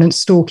independent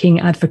stalking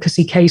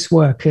advocacy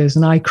caseworkers.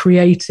 And I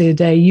created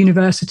a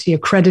university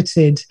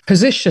accredited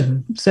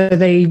position. So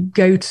they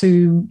go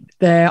to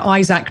their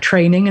ISAC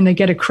training and they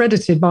get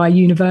accredited by a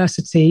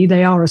university.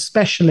 They are a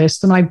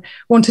specialist, and I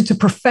wanted to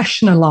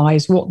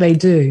professionalize what they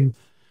do.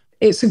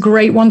 It's a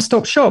great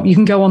one-stop shop. You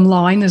can go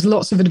online. There's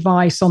lots of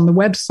advice on the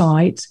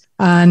website,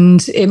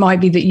 and it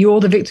might be that you're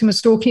the victim of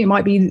stalking. It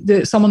might be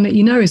that someone that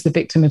you know is the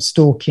victim of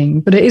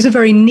stalking, but it is a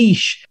very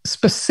niche,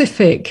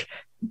 specific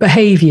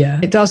behavior.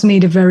 It does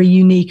need a very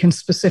unique and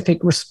specific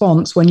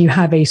response when you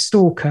have a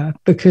stalker,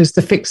 because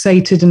the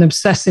fixated and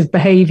obsessive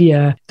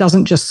behavior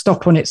doesn't just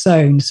stop on its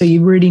own. So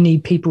you really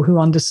need people who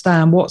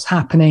understand what's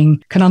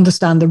happening, can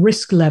understand the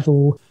risk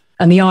level.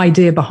 And the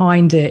idea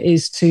behind it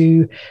is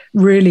to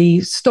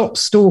really stop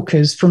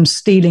stalkers from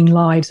stealing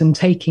lives and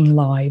taking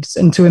lives,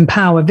 and to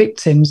empower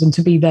victims and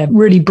to be there,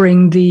 really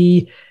bring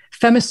the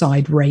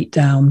femicide rate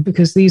down,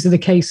 because these are the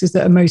cases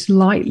that are most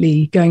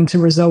likely going to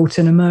result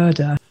in a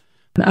murder.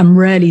 And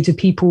rarely do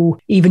people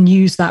even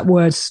use that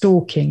word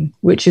stalking,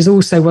 which is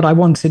also what I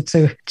wanted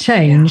to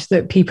change,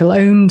 that people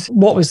owned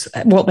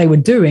what they were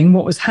doing,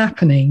 what was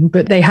happening,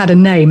 but they had a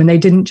name and they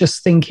didn't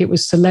just think it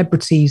was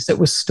celebrities that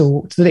were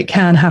stalked, that it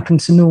can happen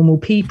to normal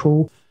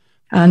people.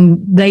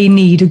 And they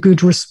need a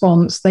good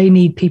response. They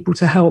need people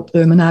to help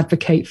them and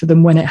advocate for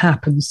them when it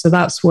happens. So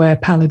that's where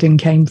Paladin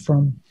came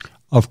from.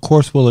 Of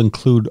course, we'll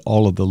include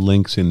all of the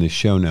links in the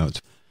show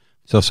notes.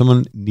 So if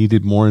someone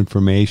needed more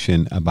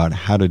information about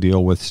how to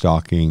deal with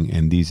stalking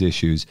and these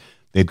issues,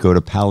 they'd go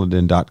to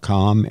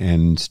paladin.com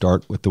and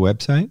start with the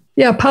website?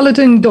 Yeah,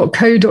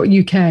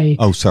 paladin.co.uk.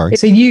 Oh, sorry.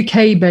 It's a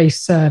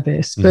UK-based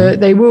service, but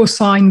they will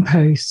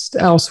signpost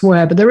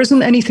elsewhere. But there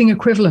isn't anything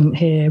equivalent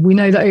here. We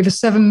know that over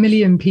 7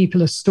 million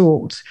people are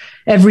stalked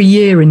every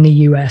year in the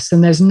US,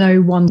 and there's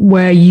no one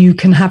where you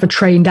can have a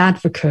trained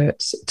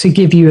advocate to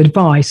give you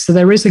advice. So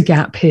there is a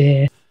gap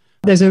here.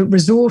 There's a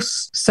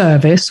resource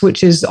service,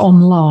 which is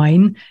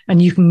online,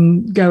 and you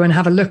can go and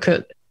have a look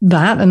at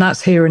that. And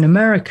that's here in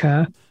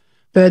America,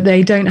 but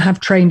they don't have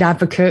trained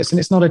advocates, and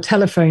it's not a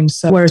telephone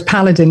service, whereas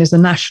Paladin is a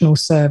national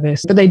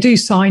service. But they do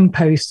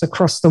signposts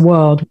across the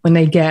world when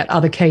they get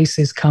other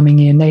cases coming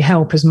in. They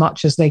help as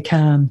much as they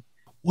can.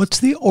 What's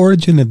the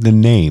origin of the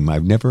name?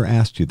 I've never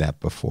asked you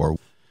that before.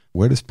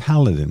 Where does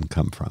Paladin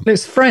come from?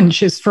 It's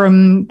French. It's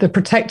from the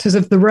protectors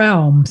of the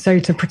realm. So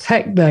to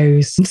protect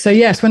those. So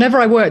yes, whenever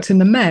I worked in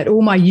the Met,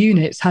 all my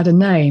units had a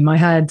name. I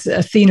had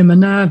Athena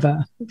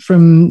Minerva,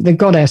 from the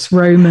goddess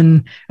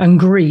Roman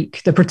and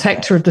Greek, the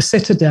protector of the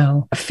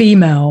citadel,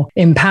 female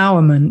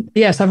empowerment.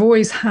 Yes, I've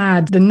always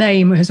had, the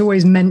name has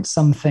always meant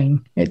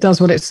something. It does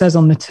what it says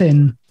on the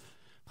tin.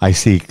 I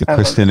see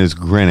Kristin is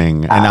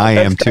grinning, and I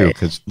am too, great.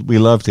 because we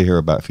love to hear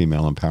about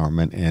female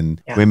empowerment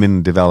and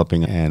women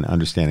developing and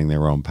understanding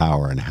their own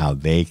power and how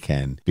they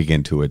can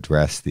begin to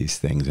address these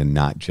things and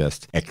not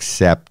just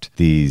accept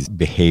these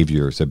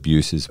behaviors,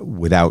 abuses,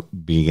 without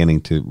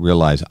beginning to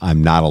realize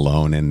I'm not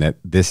alone and that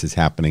this is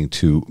happening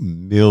to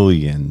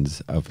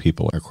millions of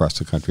people across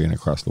the country and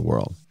across the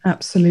world.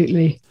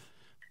 Absolutely.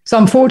 It's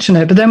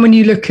unfortunate. But then when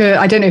you look at,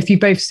 I don't know if you've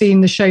both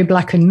seen the show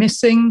Black and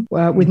Missing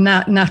with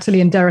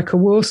Natalie and Dereka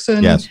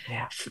Wilson. Yes.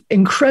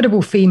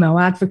 Incredible female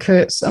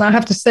advocates. And I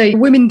have to say,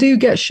 women do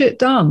get shit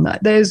done.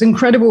 There's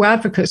incredible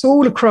advocates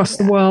all across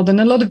the world. And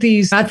a lot of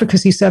these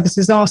advocacy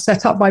services are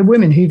set up by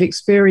women who've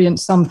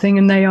experienced something,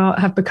 and they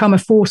have become a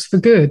force for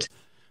good.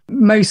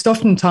 Most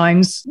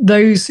oftentimes,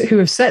 those who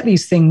have set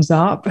these things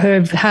up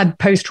have had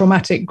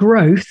post-traumatic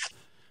growth,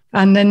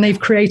 and then they've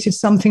created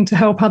something to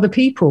help other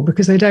people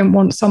because they don't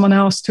want someone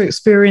else to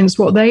experience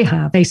what they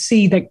have. They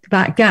see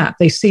that gap.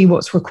 They see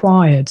what's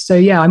required. So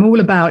yeah, I'm all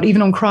about,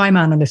 even on Crime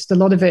Analyst, a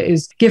lot of it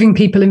is giving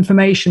people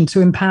information to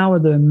empower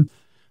them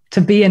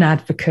to be an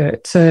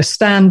advocate, to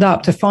stand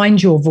up, to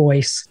find your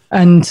voice,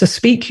 and to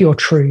speak your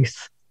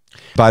truth.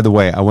 By the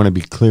way, I want to be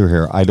clear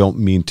here. I don't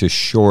mean to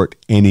short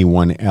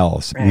anyone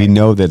else. Right. We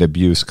know that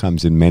abuse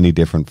comes in many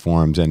different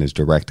forms and is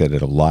directed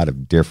at a lot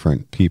of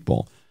different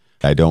people.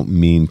 I don't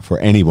mean for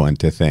anyone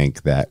to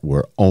think that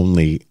we're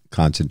only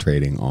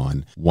concentrating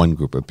on one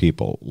group of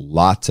people.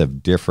 Lots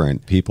of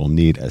different people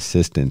need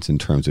assistance in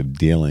terms of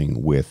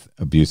dealing with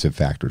abusive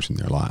factors in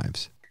their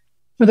lives.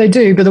 Well, they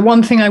do. But the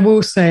one thing I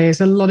will say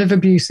is a lot of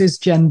abuse is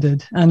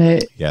gendered, and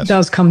it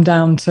does come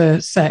down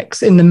to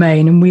sex in the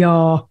main. And we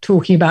are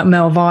talking about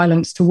male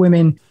violence to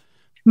women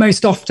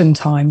most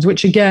oftentimes,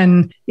 which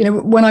again,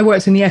 when I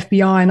worked in the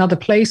FBI and other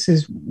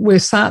places, we're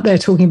sat there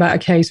talking about a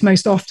case.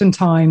 Most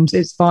oftentimes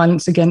it's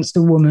violence against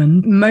a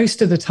woman.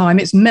 Most of the time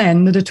it's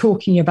men that are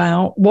talking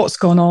about what's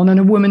gone on and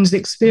a woman's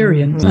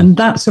experience. And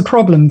that's a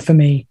problem for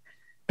me.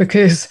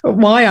 Because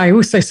why I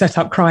also set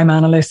up Crime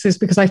Analyst is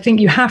because I think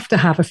you have to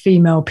have a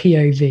female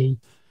POV.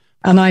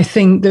 And I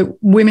think that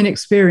women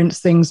experience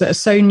things that are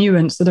so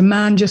nuanced that a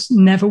man just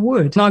never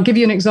would. And I'll give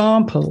you an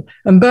example.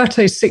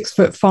 Umberto's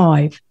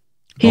 6'5".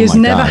 He has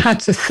never had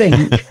to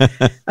think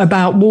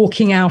about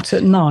walking out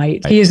at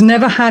night. He has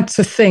never had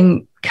to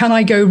think, can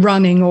I go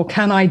running or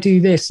can I do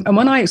this? And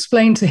when I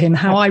explain to him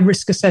how I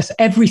risk assess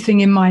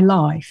everything in my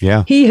life,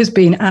 he has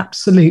been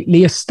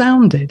absolutely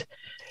astounded.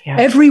 Yeah.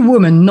 Every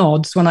woman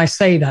nods when I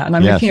say that. And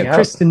I'm looking at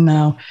Kristin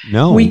now.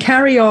 No. We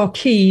carry our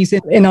keys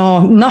in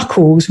our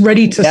knuckles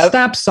ready to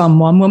stab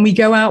someone when we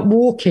go out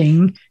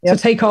walking to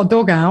take our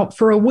dog out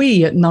for a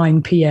wee at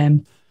 9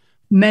 p.m.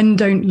 Men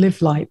don't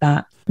live like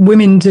that.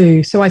 Women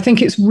do. So I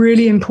think it's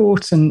really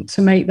important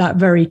to make that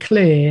very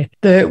clear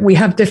that we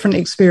have different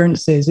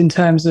experiences in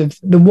terms of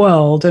the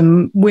world,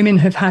 and women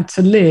have had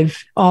to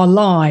live our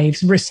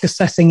lives risk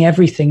assessing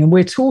everything. And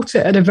we're taught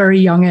it at a very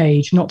young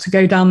age, not to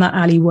go down that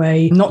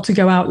alleyway, not to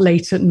go out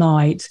late at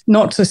night,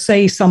 not to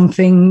say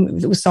something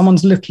that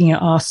someone's looking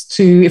at us,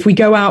 to, if we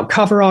go out,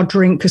 cover our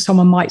drink because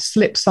someone might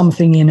slip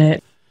something in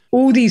it.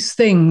 All these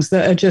things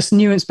that are just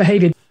nuanced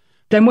behavior.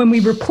 Then when we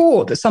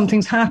report that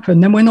something's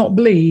happened, then we're not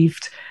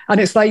believed. And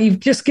it's like,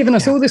 you've just given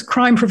us all this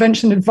crime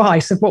prevention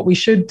advice of what we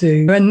should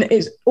do. And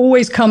it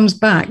always comes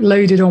back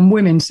loaded on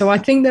women. So I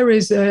think there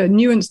is a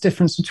nuance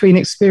difference between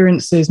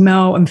experiences,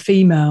 male and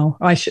female.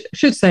 I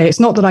should say, it's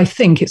not that I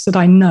think, it's that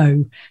I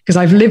know, because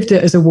I've lived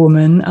it as a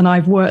woman and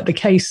I've worked the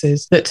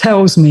cases that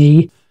tells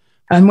me.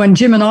 And when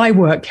Jim and I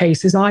work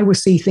cases, I will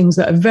see things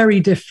that are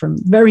very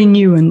different, very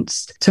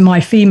nuanced to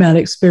my female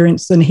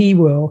experience than he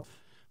will.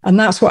 And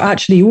that's what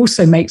actually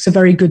also makes a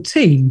very good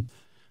team.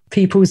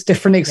 People's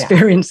different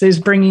experiences,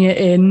 bringing it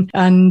in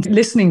and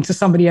listening to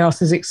somebody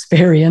else's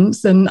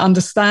experience and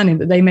understanding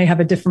that they may have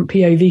a different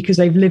POV because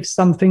they've lived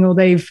something or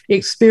they've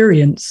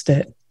experienced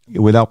it.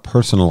 Without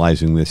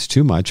personalizing this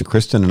too much,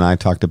 Kristin and I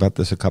talked about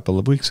this a couple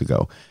of weeks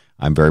ago.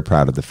 I'm very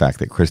proud of the fact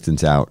that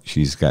Kristin's out.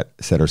 She's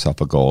set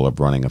herself a goal of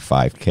running a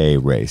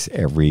 5K race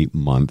every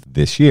month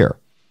this year.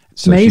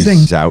 So amazing.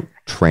 She's out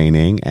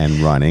training and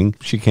running.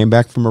 She came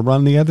back from a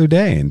run the other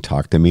day and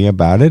talked to me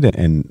about it.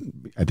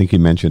 And I think you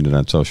mentioned it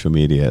on social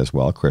media as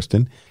well,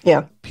 Kristin.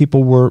 Yeah.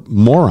 People were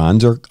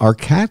morons or are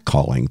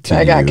catcalling to you.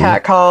 I got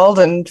catcalled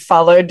and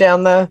followed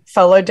down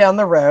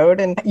the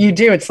road. And you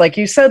do. It's like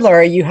you said,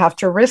 Laura, you have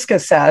to risk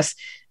assess.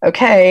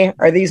 Okay,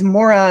 are these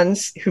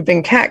morons who've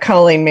been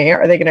catcalling me,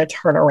 are they going to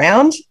turn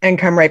around and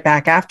come right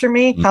back after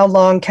me? How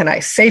long can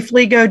I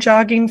safely go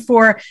jogging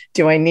for?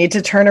 Do I need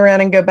to turn around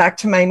and go back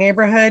to my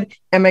neighborhood?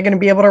 Am I going to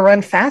be able to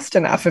run fast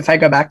enough if I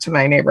go back to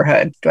my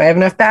neighborhood? Do I have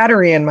enough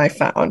battery in my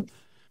phone?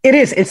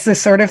 It's the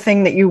sort of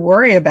thing that you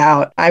worry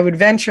about. I would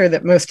venture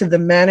that most of the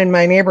men in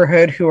my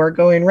neighborhood who are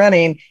going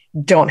running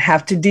don't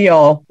have to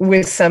deal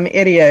with some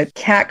idiot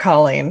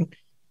catcalling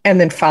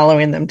and then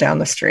following them down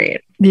the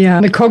street.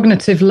 Yeah, the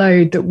cognitive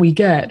load that we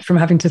get from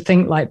having to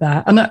think like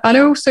that. And I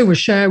also will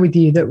share with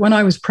you that when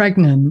I was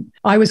pregnant,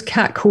 I was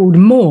catcalled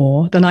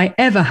more than I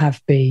ever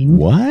have been.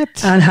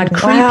 What? And had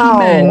creepy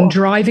men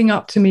driving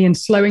up to me and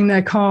slowing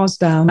their cars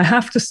down. I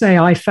have to say,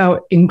 I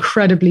felt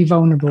incredibly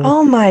vulnerable.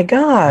 Oh my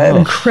God.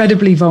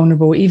 Incredibly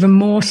vulnerable, even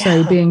more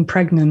so being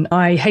pregnant.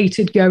 I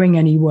hated going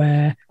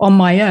anywhere on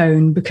my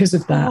own because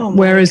of that.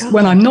 Whereas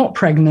when I'm not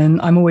pregnant,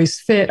 I'm always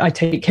fit. I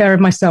take care of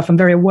myself. I'm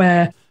very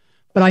aware.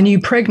 But I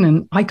knew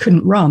pregnant, I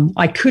couldn't run.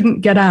 I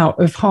couldn't get out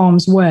of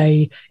harm's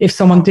way if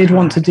someone did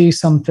want to do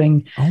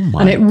something. Oh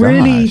my and it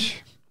really,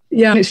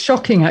 it's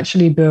shocking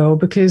actually, Bill,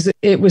 because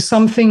it was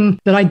something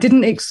that I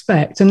didn't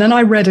expect. And then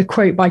I read a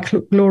quote by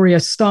Gloria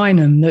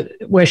Steinem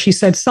where she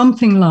said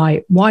something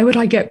like, why would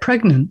I get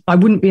pregnant? I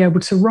wouldn't be able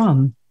to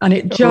run. And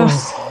it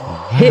just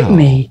hit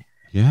me.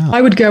 Yeah.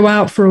 I would go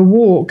out for a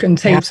walk and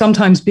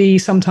sometimes be,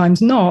 sometimes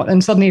not.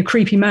 And suddenly a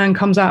creepy man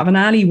comes out of an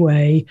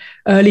alleyway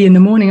early in the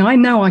morning. I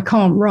know I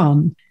can't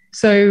run.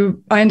 So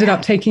I ended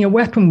up taking a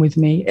weapon with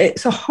me.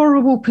 It's a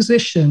horrible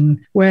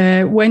position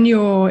where when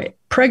you're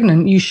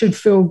pregnant, you should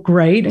feel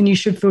great and you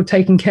should feel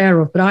taken care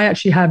of. But I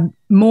actually had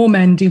more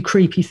men do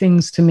creepy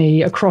things to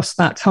me across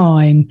that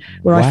time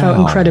where I felt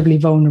incredibly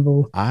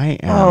vulnerable.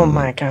 Oh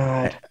my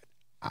God.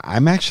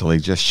 I'm actually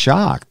just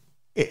shocked.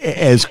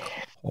 As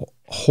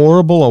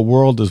horrible a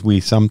world as we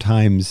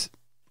sometimes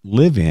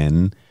live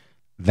in,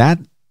 that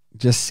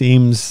just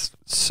seems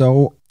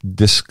so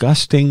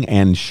disgusting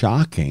and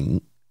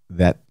shocking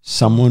that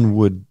someone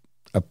would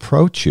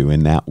approach you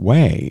in that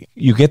way.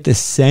 You get the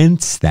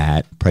sense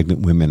that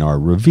pregnant women are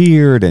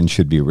revered and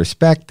should be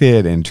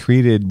respected and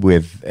treated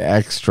with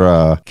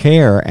extra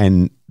care,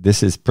 and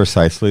this is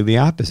precisely the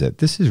opposite.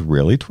 This is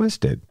really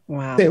twisted.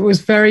 Wow. It was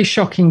very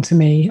shocking to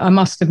me, I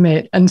must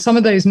admit. And some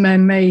of those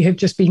men may have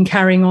just been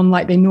carrying on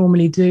like they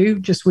normally do,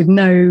 just with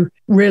no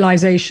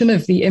realization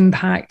of the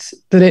impact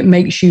that it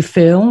makes you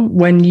feel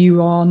when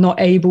you are not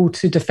able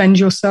to defend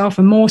yourself.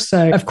 And more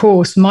so, of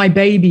course, my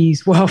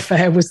baby's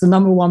welfare was the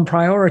number one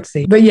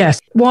priority. But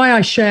yes, why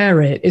I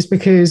share it is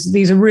because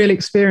these are real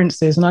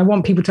experiences, and I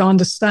want people to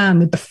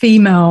understand that the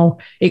female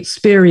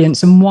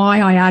experience and why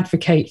I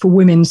advocate for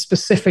women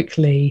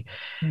specifically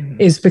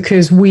is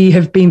because we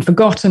have been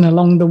forgotten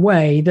along the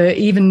way, that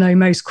even though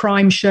most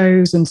crime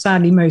shows and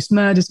sadly most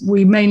murders,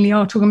 we mainly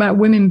are talking about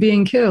women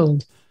being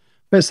killed.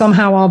 But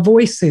somehow our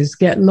voices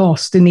get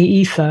lost in the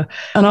ether.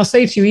 And I'll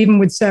say to you, even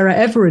with Sarah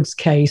Everard's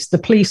case, the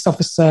police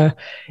officer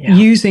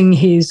using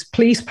his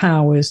police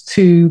powers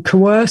to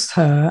coerce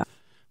her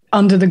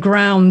under the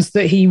grounds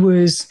that he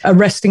was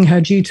arresting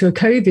her due to a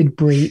COVID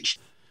breach.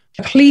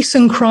 A police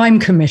and crime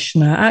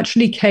commissioner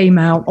actually came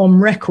out on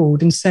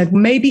record and said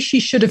maybe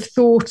she should have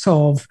thought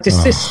of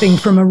desisting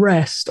from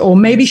arrest, or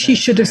maybe she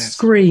should have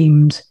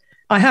screamed.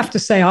 I have to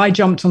say, I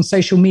jumped on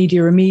social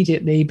media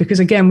immediately because,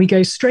 again, we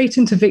go straight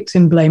into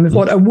victim blame of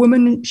what a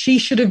woman, she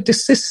should have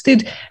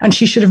desisted and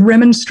she should have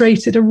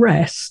remonstrated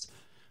arrest.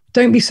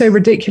 Don't be so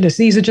ridiculous.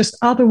 These are just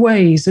other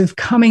ways of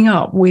coming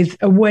up with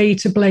a way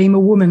to blame a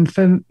woman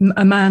for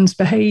a man's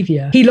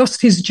behavior. He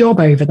lost his job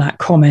over that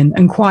comment,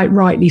 and quite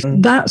rightly.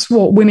 That's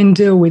what women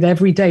deal with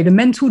every day. The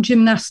mental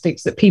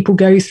gymnastics that people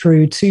go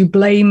through to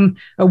blame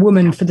a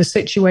woman for the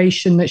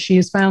situation that she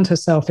has found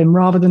herself in,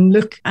 rather than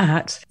look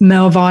at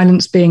male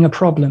violence being a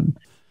problem.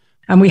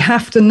 And we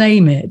have to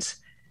name it.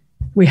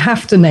 We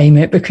have to name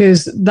it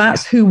because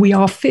that's who we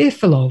are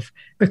fearful of.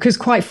 Because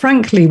quite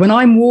frankly, when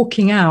I'm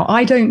walking out,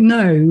 I don't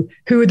know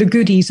who are the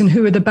goodies and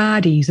who are the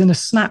baddies in a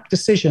snap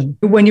decision.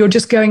 When you're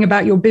just going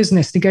about your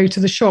business to go to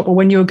the shop, or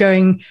when you're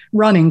going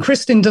running,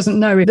 Kristin doesn't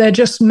know. They're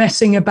just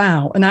messing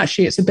about, and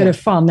actually it's a bit of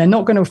fun. They're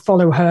not going to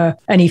follow her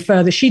any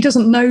further. She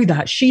doesn't know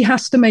that. She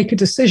has to make a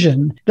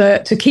decision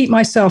that to keep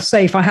myself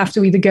safe, I have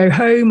to either go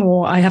home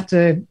or I have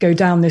to go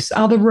down this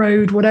other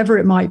road, whatever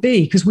it might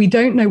be, because we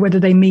don't know whether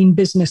they mean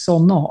business or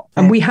not.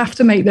 And we have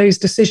to make those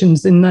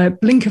decisions in the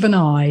blink of an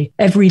eye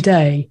every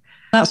day.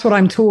 That's what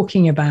I'm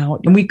talking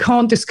about. And we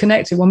can't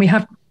disconnect it. When we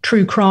have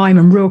true crime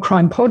and real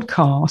crime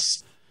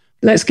podcasts,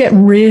 let's get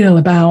real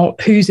about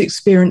who's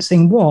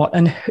experiencing what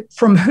and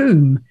from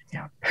whom.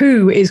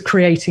 Who is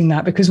creating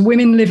that? Because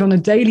women live on a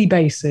daily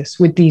basis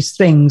with these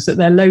things that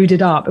they're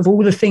loaded up of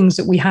all the things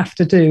that we have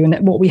to do and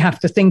what we have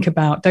to think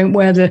about. Don't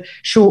wear the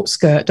short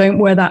skirt. Don't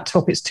wear that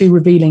top. It's too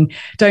revealing.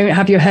 Don't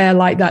have your hair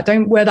like that.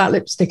 Don't wear that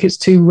lipstick. It's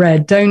too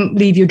red. Don't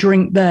leave your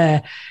drink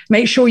there.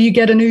 Make sure you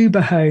get an Uber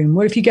home.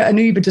 What if you get an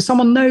Uber? Does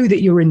someone know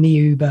that you're in the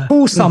Uber?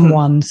 Call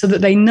someone so that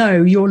they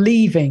know you're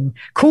leaving.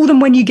 Call them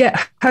when you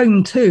get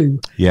home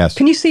too. Yes.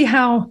 Can you see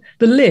how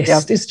the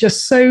list is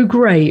just so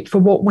great for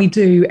what we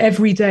do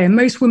every day? And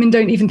most women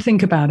don't even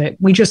think about it.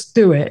 We just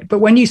do it. But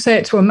when you say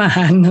it to a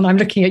man, and I'm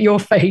looking at your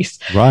face,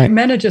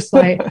 men are just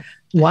like,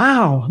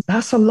 wow,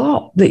 that's a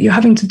lot that you're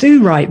having to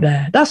do right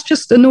there. That's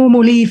just a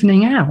normal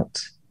evening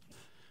out.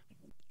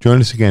 Join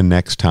us again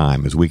next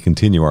time as we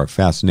continue our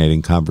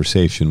fascinating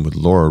conversation with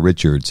Laura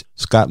Richards,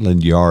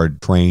 Scotland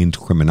Yard trained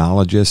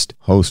criminologist,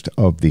 host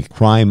of the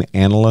Crime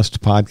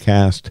Analyst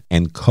podcast,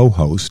 and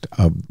co-host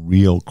of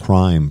Real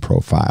Crime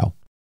Profile.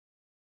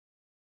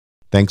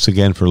 Thanks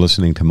again for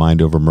listening to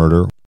Mind Over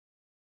Murder.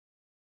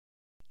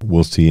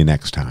 We'll see you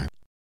next time.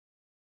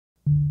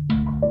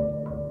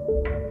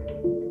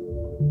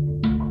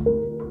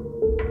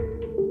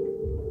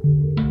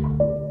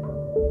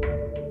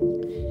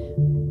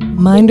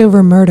 Mind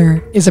Over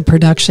Murder is a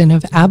production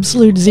of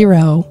Absolute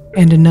Zero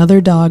and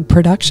Another Dog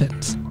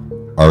Productions.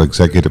 Our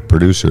executive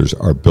producers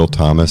are Bill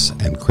Thomas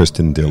and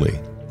Kristin Dilley.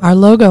 Our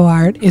logo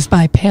art is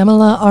by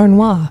Pamela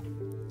Arnois.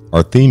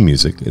 Our theme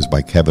music is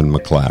by Kevin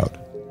MacLeod.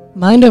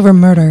 Mind Over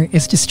Murder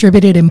is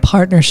distributed in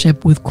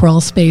partnership with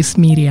Crawl Space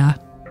Media.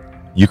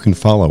 You can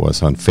follow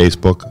us on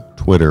Facebook,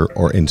 Twitter,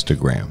 or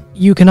Instagram.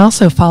 You can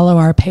also follow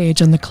our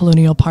page on the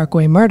Colonial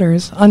Parkway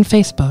Murders on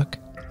Facebook.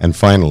 And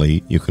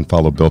finally, you can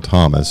follow Bill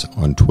Thomas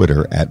on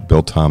Twitter at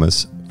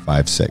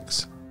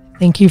BillThomas56.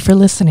 Thank you for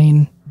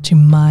listening to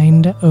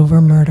Mind Over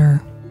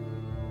Murder.